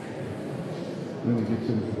 Then he gets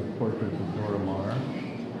into the portraits of Dora Maar.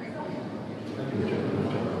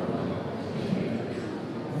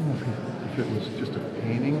 If it was just a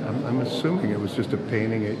painting, I'm assuming it was just a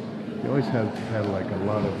painting. He always had like a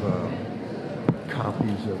lot of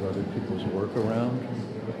copies of other people's work around.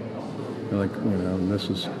 And like, and this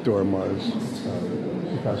is Dora Maar's,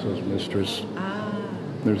 Picasso's mistress.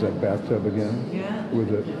 There's that bathtub again. Yeah. With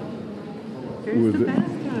the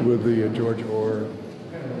bathtub. with the George Orr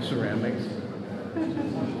ceramics.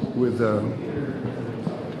 With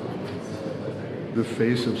the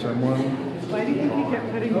face of someone. Why do you think he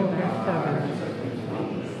kept putting the bathtub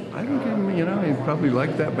in? I don't get him, he probably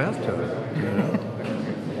liked that bathtub.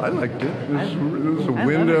 I liked it. It was a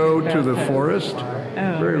window to the forest. Oh,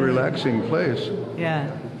 very really? relaxing place. Yeah.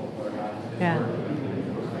 Yeah.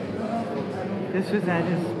 This was at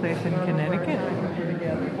his place in Connecticut.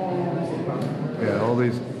 Yeah, all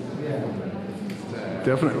these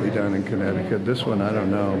definitely done in Connecticut. This one, I don't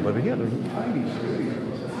know, but he had a tiny studio.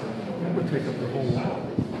 It would take up the whole wall.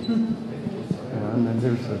 And then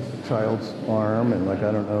there's the child's arm, and like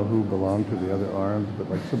I don't know who belonged to the other arms, but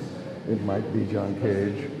like it might be John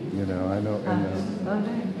Cage, I know. And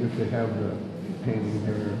if they have the painting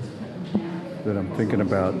here that I'm thinking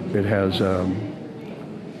about, it has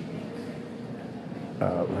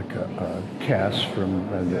like a cast from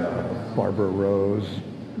Barbara Rose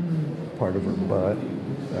part of her butt,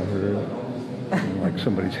 I heard, and like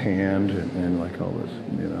somebody's hand, and like all this,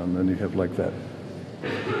 you know. And then you have like that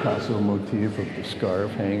Picasso motif of the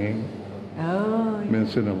scarf hanging. Oh, I mean,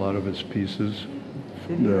 it's in a lot of his pieces.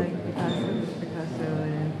 did you like Picasso? Was Picasso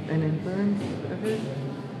an influence of his?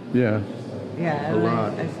 Yeah, Yeah, A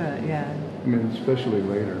lot. I saw it, yeah. I mean, especially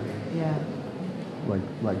later, Yeah.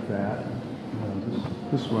 like that. You know,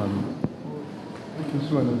 this one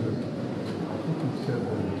is a, I think he said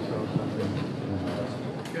that he saw something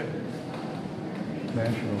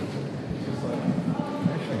national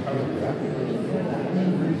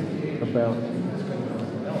Geographic about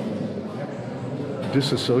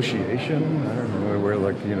disassociation. I don't know, where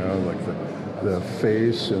like, you know, like the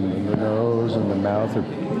face and the nose and the mouth are,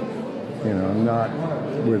 you know, not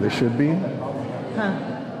where they should be. Huh.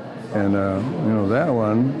 And, you know, that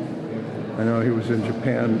one, I know he was in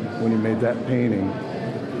Japan when he made that painting.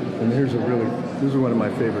 And this is one of my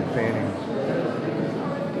favorite paintings.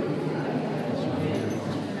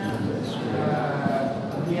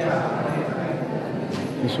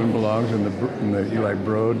 This one belongs in the Eli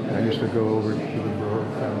Broad. I used to go over to the Broad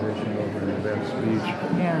Foundation over in Venice Beach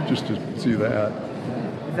Yeah. just to see that.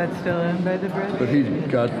 Is that still owned by the Brits? But he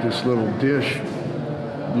got this little dish.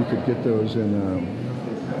 You could get those in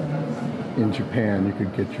Japan. You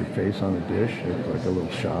could get your face on a dish at like a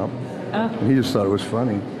little shop. Oh. And he just thought it was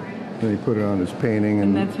funny. And he put it on his painting.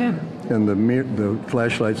 And that's him. And the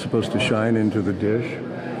flashlight's supposed to shine into the dish,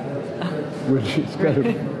 which is kind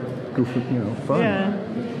of goofy, you know, fun. Yeah.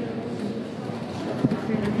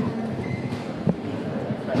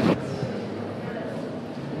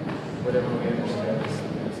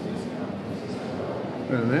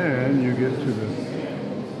 And then you get to the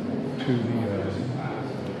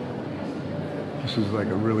this is like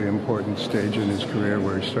a really important stage in his career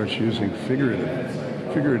where he starts using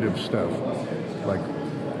figurative stuff, like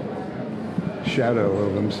shadow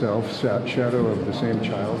of himself, shadow of the same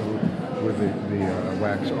child with the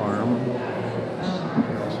wax arm.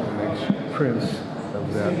 He also makes prints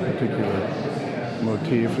of that particular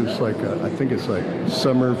motif. It's like I think it's like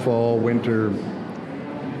summer, fall, winter,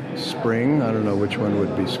 spring. I don't know which one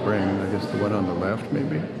would be spring. I guess the one on the left,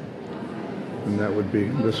 maybe. And that would be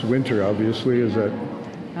this winter, obviously. Is that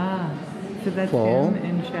Ah, so that's fall? him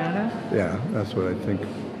in shadow? Yeah, that's what I think.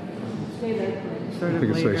 Sort I of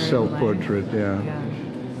think it's later like in self-portrait, life. yeah. Yeah,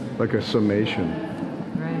 Like a summation.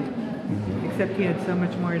 right. Except he had so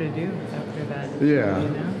much more to do after that. Yeah, You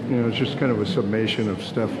know? you know, it's just kind of a summation of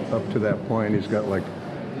stuff up to that point. He's got like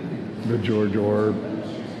the George Orr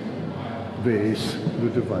vase, the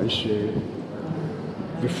device shape,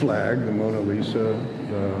 the flag, the Mona Lisa,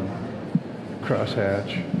 the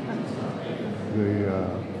crosshatch, the, I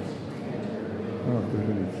don't know if there's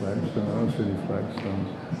any flagstones. I don't see any flagstones.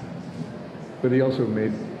 But he also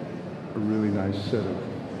made a really nice set of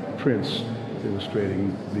prints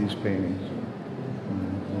illustrating these paintings.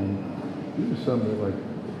 And these are some that like,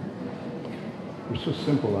 they're so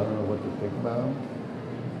simple, I don't know what to think about them.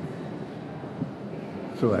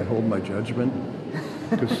 So I hold my judgment,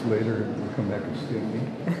 because later it will come back and sting me.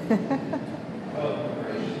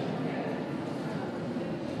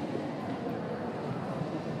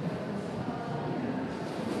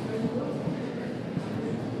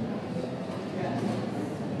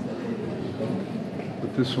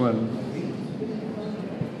 But this one,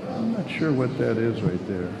 I'm not sure what that is right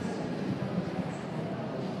there.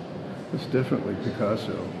 It's definitely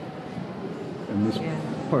Picasso. And this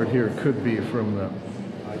part here could be from the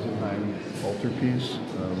Eisenheim altarpiece,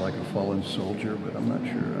 like a fallen soldier, but I'm not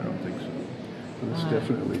sure. I don't think so. But it's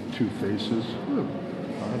definitely two faces. Ooh,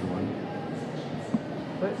 odd one.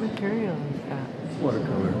 What material is that?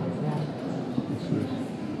 Watercolor. Yeah. This is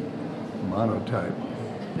monotype.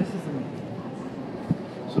 This is amazing.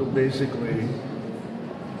 So basically,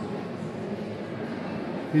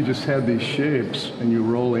 he just had these shapes, and you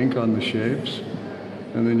roll ink on the shapes,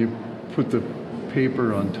 and then you put the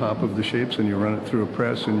paper on top of the shapes, and you run it through a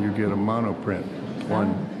press, and you get a monoprint.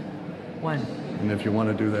 One. And if you want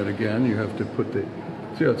to do that again, you have to put the,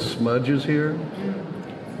 see how it smudges here?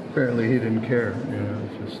 Apparently he didn't care, you know,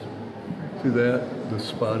 it's just, see that? The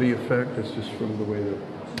spotty effect, it's just from the way the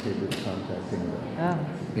paper's contacting the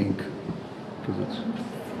ink, because it's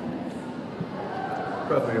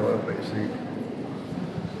probably a lot basic.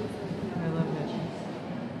 I love it.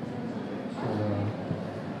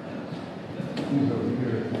 He's over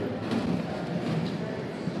here.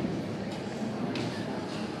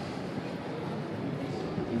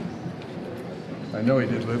 I know he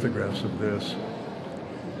did lithographs of this.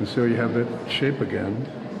 And so you have that shape again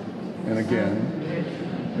and again.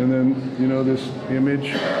 And then, you know, this image,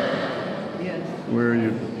 Yes. where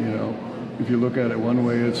you know, if you look at it one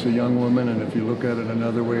way, it's a young woman, and if you look at it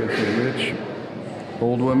another way, it's a rich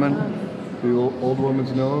old woman. The old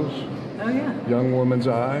woman's nose, Oh yeah. young woman's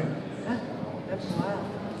eye. Yeah, that's wild.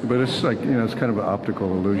 But it's like, you know, it's kind of an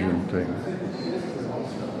optical illusion thing.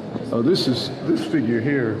 Oh, this figure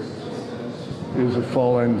here is a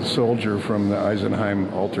fallen soldier from the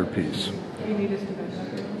Eisenheim altarpiece. You need us to go.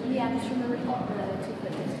 Yeah, just remember the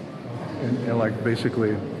 2-foot distance. And like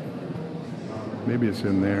basically, maybe it's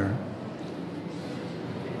in there.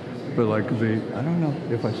 But like I don't know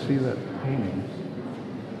if I see that painting.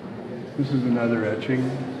 This is another etching,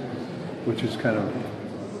 which is kind of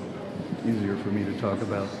easier for me to talk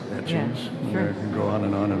about etchings. Yeah, sure. I can go on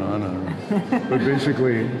and on and on and on. But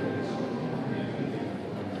basically,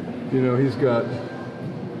 you know, he's got, I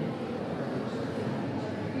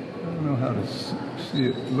don't know how to see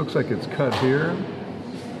it. It looks like it's cut here.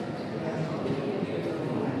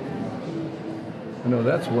 No,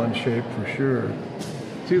 that's one shape for sure.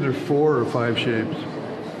 It's either 4 or 5 shapes.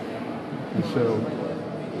 And so,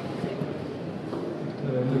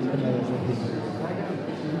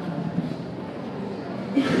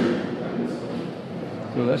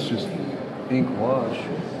 so that's just ink wash.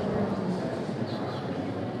 This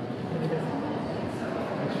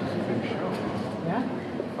is a big show. Yeah.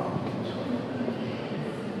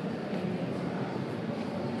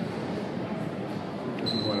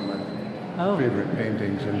 This is one of my Oh. favorite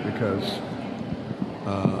paintings, and because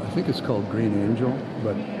I think it's called Green Angel,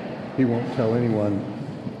 but he won't tell anyone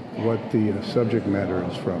what the subject matter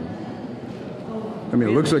is from. I mean,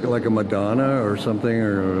 it looks like a Madonna or something,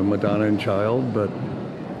 or a Madonna and Child, but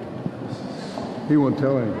he won't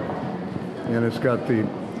tell anyone. And it's got the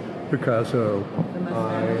Picasso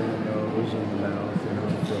eye and the nose and the mouth, you know,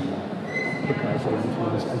 from Picasso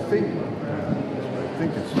influence. I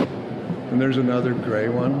think it's, and there's another gray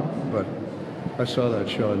one, but I saw that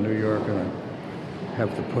show in New York, and I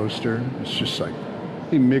have the poster. It's just like,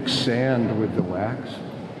 he mixed sand with the wax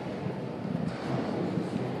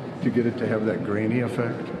to get it to have that grainy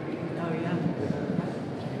effect. Oh yeah.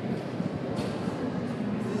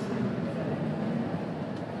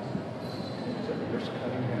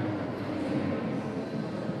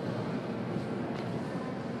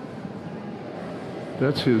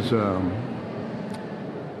 That's his, I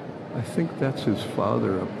think that's his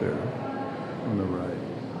father up there on the right.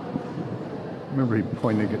 I remember he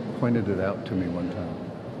pointed it out to me one time.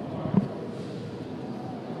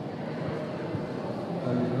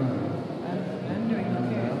 I'm doing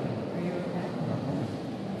okay. Are you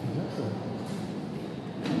okay?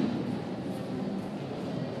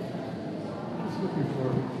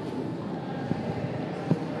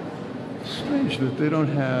 Strange that they don't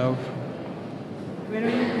have. Why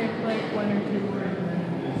don't you pick like 1 or 2 words?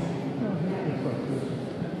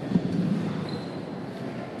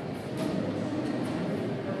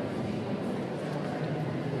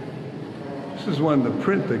 This is one, the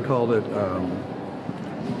print, they called it, I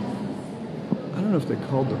don't know if they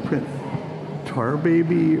called the print Tar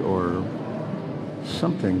Baby or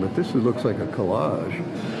something, but this looks like a collage.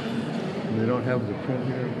 And they don't have the print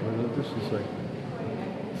here, but this is like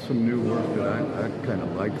some new work that I kind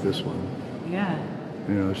of like this one. Yeah.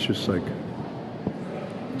 You know, it's just like,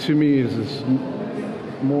 to me, is this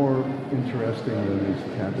more interesting than these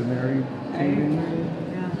catenary paintings.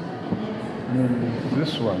 Yeah. And then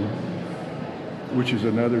this one, which is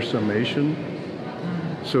another summation.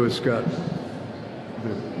 So it's got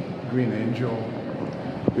the Green Angel.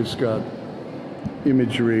 It's got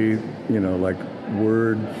imagery, you know, like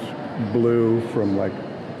words, blue from like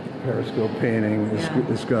Periscope painting.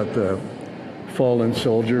 It's got the fallen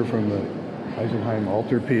soldier from the Eisenheim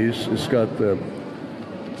altarpiece. It's got the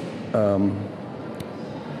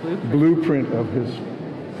blueprint of his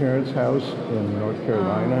parents' house in North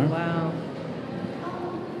Carolina. Oh, wow.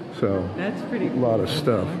 So That's pretty a cool. lot of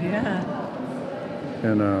stuff. Yeah.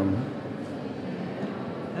 And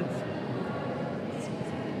That's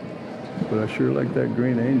but I sure like that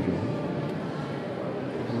Green Angel.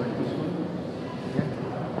 You like this one?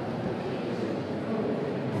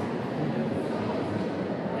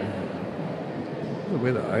 The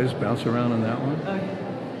way the eyes bounce around on that one. oh yeah.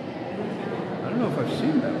 I don't know if I've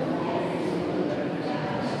seen that one.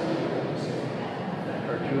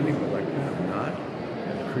 Cartoony, but like kind of not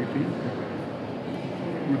creepy.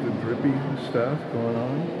 With the drippy stuff going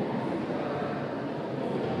on.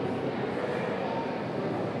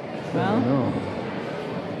 I Well, don't know.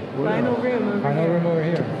 What final else? room over Final here. room over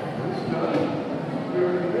here.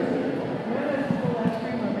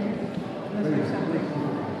 Unless there's something.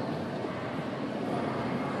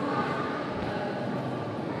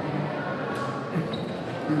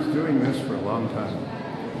 Here's doing this for a long time.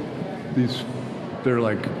 They're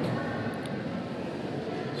like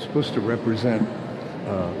supposed to represent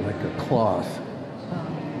like a cloth,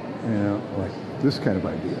 you know, like this kind of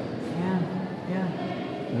idea. Yeah, yeah.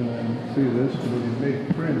 And then see this, we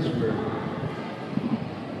made prints where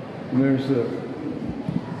and there's the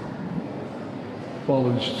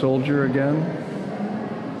fallen soldier again.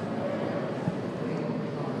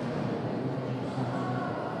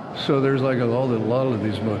 So there's like a lot of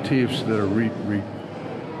these motifs that are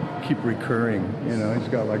keep recurring. You know, he's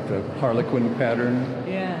got like the harlequin pattern.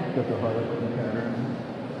 Yeah. Got the harlequin pattern.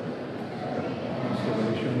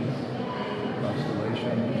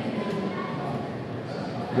 Constellation.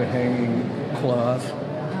 The hanging cloth.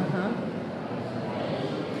 Uh-huh.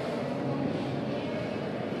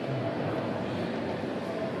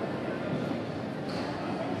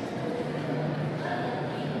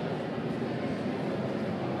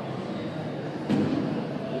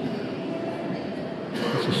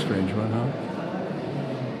 That's a strange one, huh?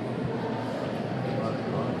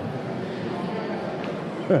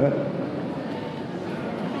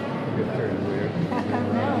 Get very weird.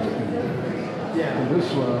 Yeah. And this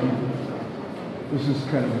one, this is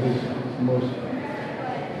kind of his most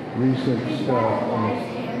recent stuff, and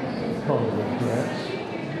it's called Regrets.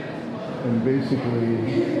 And basically,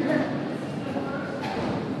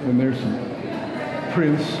 and there's some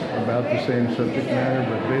prints about the same subject matter,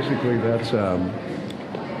 but basically that's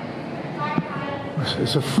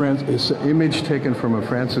it's an image taken from a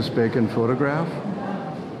Francis Bacon photograph,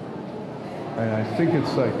 and I think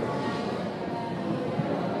it's like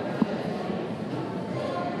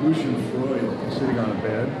Lucian Freud sitting on a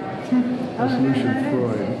bed. That's Lucian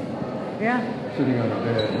Freud Yeah. sitting on a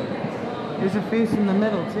bed. There's a face in the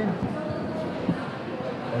middle, too.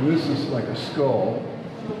 And this is like a skull.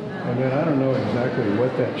 And then I don't know exactly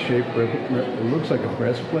what that shape, it looks like a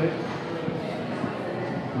breastplate.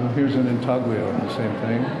 And here's an intaglio, the same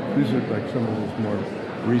thing. These are like some of his more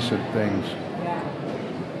recent things.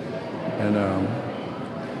 And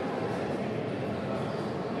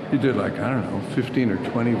he did like, I don't know, 15 or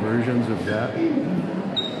 20 versions of that, you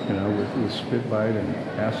know, with spit bite and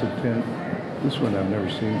acid tint. This one I've never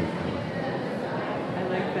seen before. I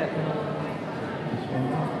like that one. This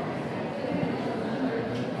one.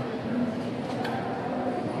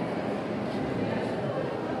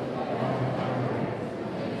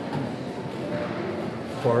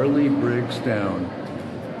 Farley Briggs Down. I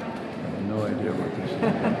have no idea what this is.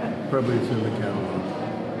 Probably it's in the catalog.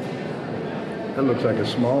 That looks like a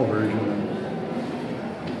small version.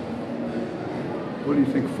 What do you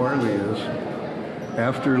think Farley is?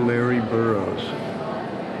 After Larry Burroughs. May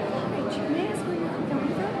I ask where you're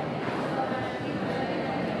coming from?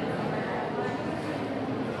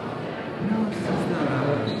 No,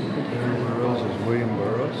 Larry Burroughs is William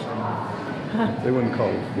Burroughs. They wouldn't call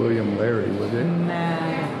it William Larry, would they? Nah.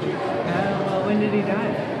 Well, when did he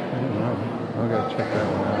die? I don't know. I gotta check that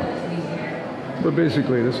one out. But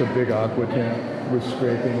basically, this is a big aqua tent with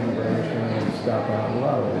scraping and burnishing and stop out. A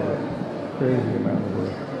lot of work. Crazy amount of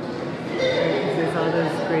work There's all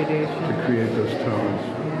those gradations. to create those tones.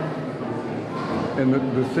 Yeah. And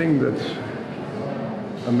the thing that's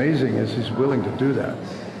amazing is he's willing to do that.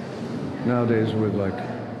 Nowadays with like,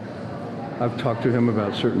 I've talked to him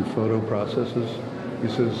about certain photo processes. He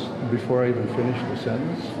says, before I even finish the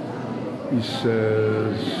sentence, he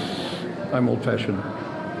says, I'm old-fashioned.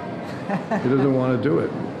 He doesn't want to do it.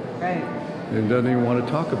 Right. He doesn't even want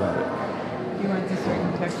to talk about it. He wants a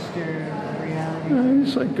certain texture of reality.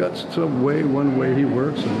 He's like got some way, one way he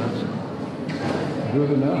works, and that's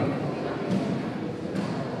good enough.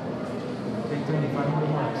 Take 25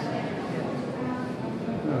 remarks.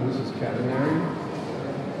 No, this is catenary.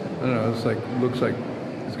 I don't know. It's like looks like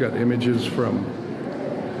it's got images from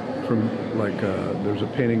like there's a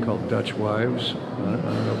painting called Dutch Wives. I don't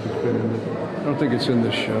know if it's been in the, I don't think it's in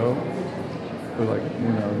this show. But like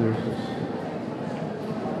there's this.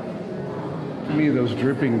 To me, those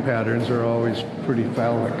dripping patterns are always pretty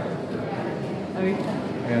phallic. Oh,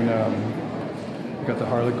 yeah. And got the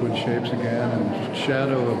harlequin shapes again, and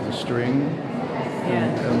shadow of the string, Yeah.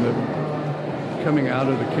 and the coming out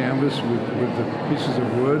of the canvas with the pieces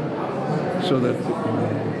of wood, so that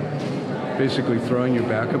basically throwing you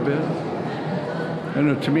back a bit. I don't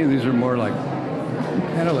know. To me, these are more like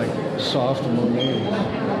kind of like soft Monet,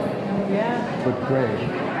 Yeah. but gray.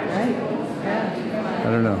 Right. Yeah. I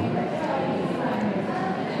don't know.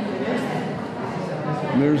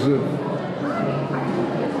 And there's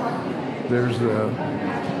the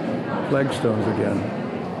flagstones again,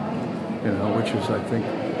 which is, I think,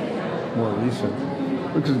 more recent.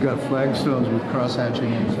 Looks, it's got flagstones with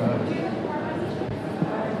cross-hatching inside.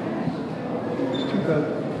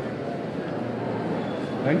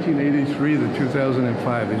 1983 to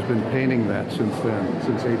 2005. He's been painting that since then,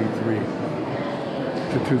 since 83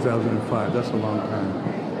 to 2005. That's a long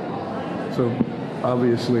time. So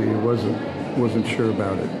obviously he wasn't sure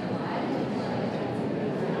about it.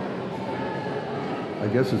 I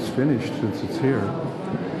guess it's finished since it's here.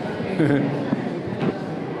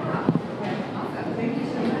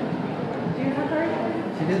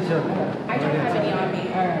 She did, so. I don't have any on me.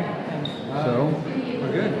 All right. So,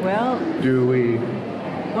 We're good. Well, do we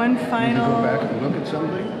one need to final. go back and look at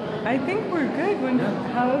something? I think we're good.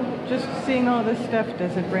 How just seeing all this stuff,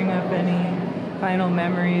 does it bring up any final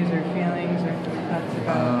memories or feelings or thoughts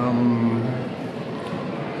about?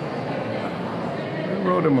 I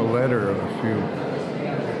wrote him a letter a few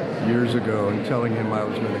years ago and telling him I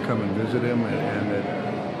was going to come and visit him,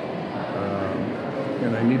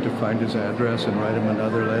 and I need to find his address and write him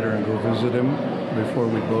another letter and go visit him before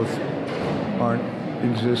we both aren't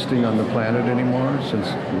existing on the planet anymore, since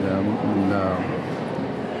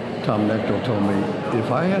Tom Nectel told me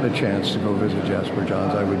if I had a chance to go visit Jasper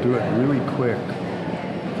Johns, I would do it really quick.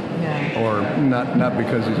 Yeah. Or not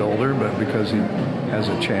because he's older, but because he has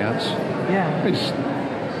a chance. Yeah.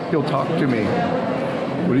 He'll talk to me.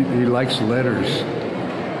 He likes letters.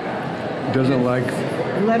 He doesn't like...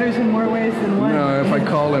 Letters in more ways than one. No, if I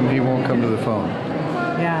call him, he won't come to the phone.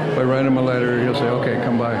 Yeah. If I write him a letter, he'll say, okay,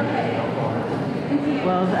 come by.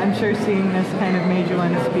 Well, I'm sure seeing this kind of made you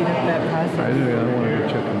want to speed up that process. I want to go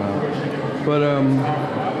check him out. But,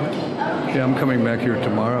 yeah, I'm coming back here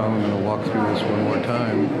tomorrow. I'm going to walk through this one more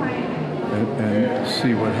time and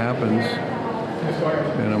see what happens.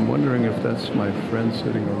 And I'm wondering if that's my friend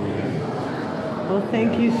sitting over there. Well,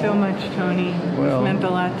 thank you so much, Tony. Well, It's meant a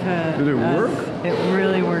lot to did it us. work? It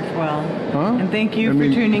really worked well. Huh? And thank you I for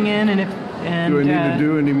mean, tuning in. And do I need to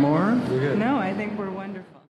do any more? No, I think we're one.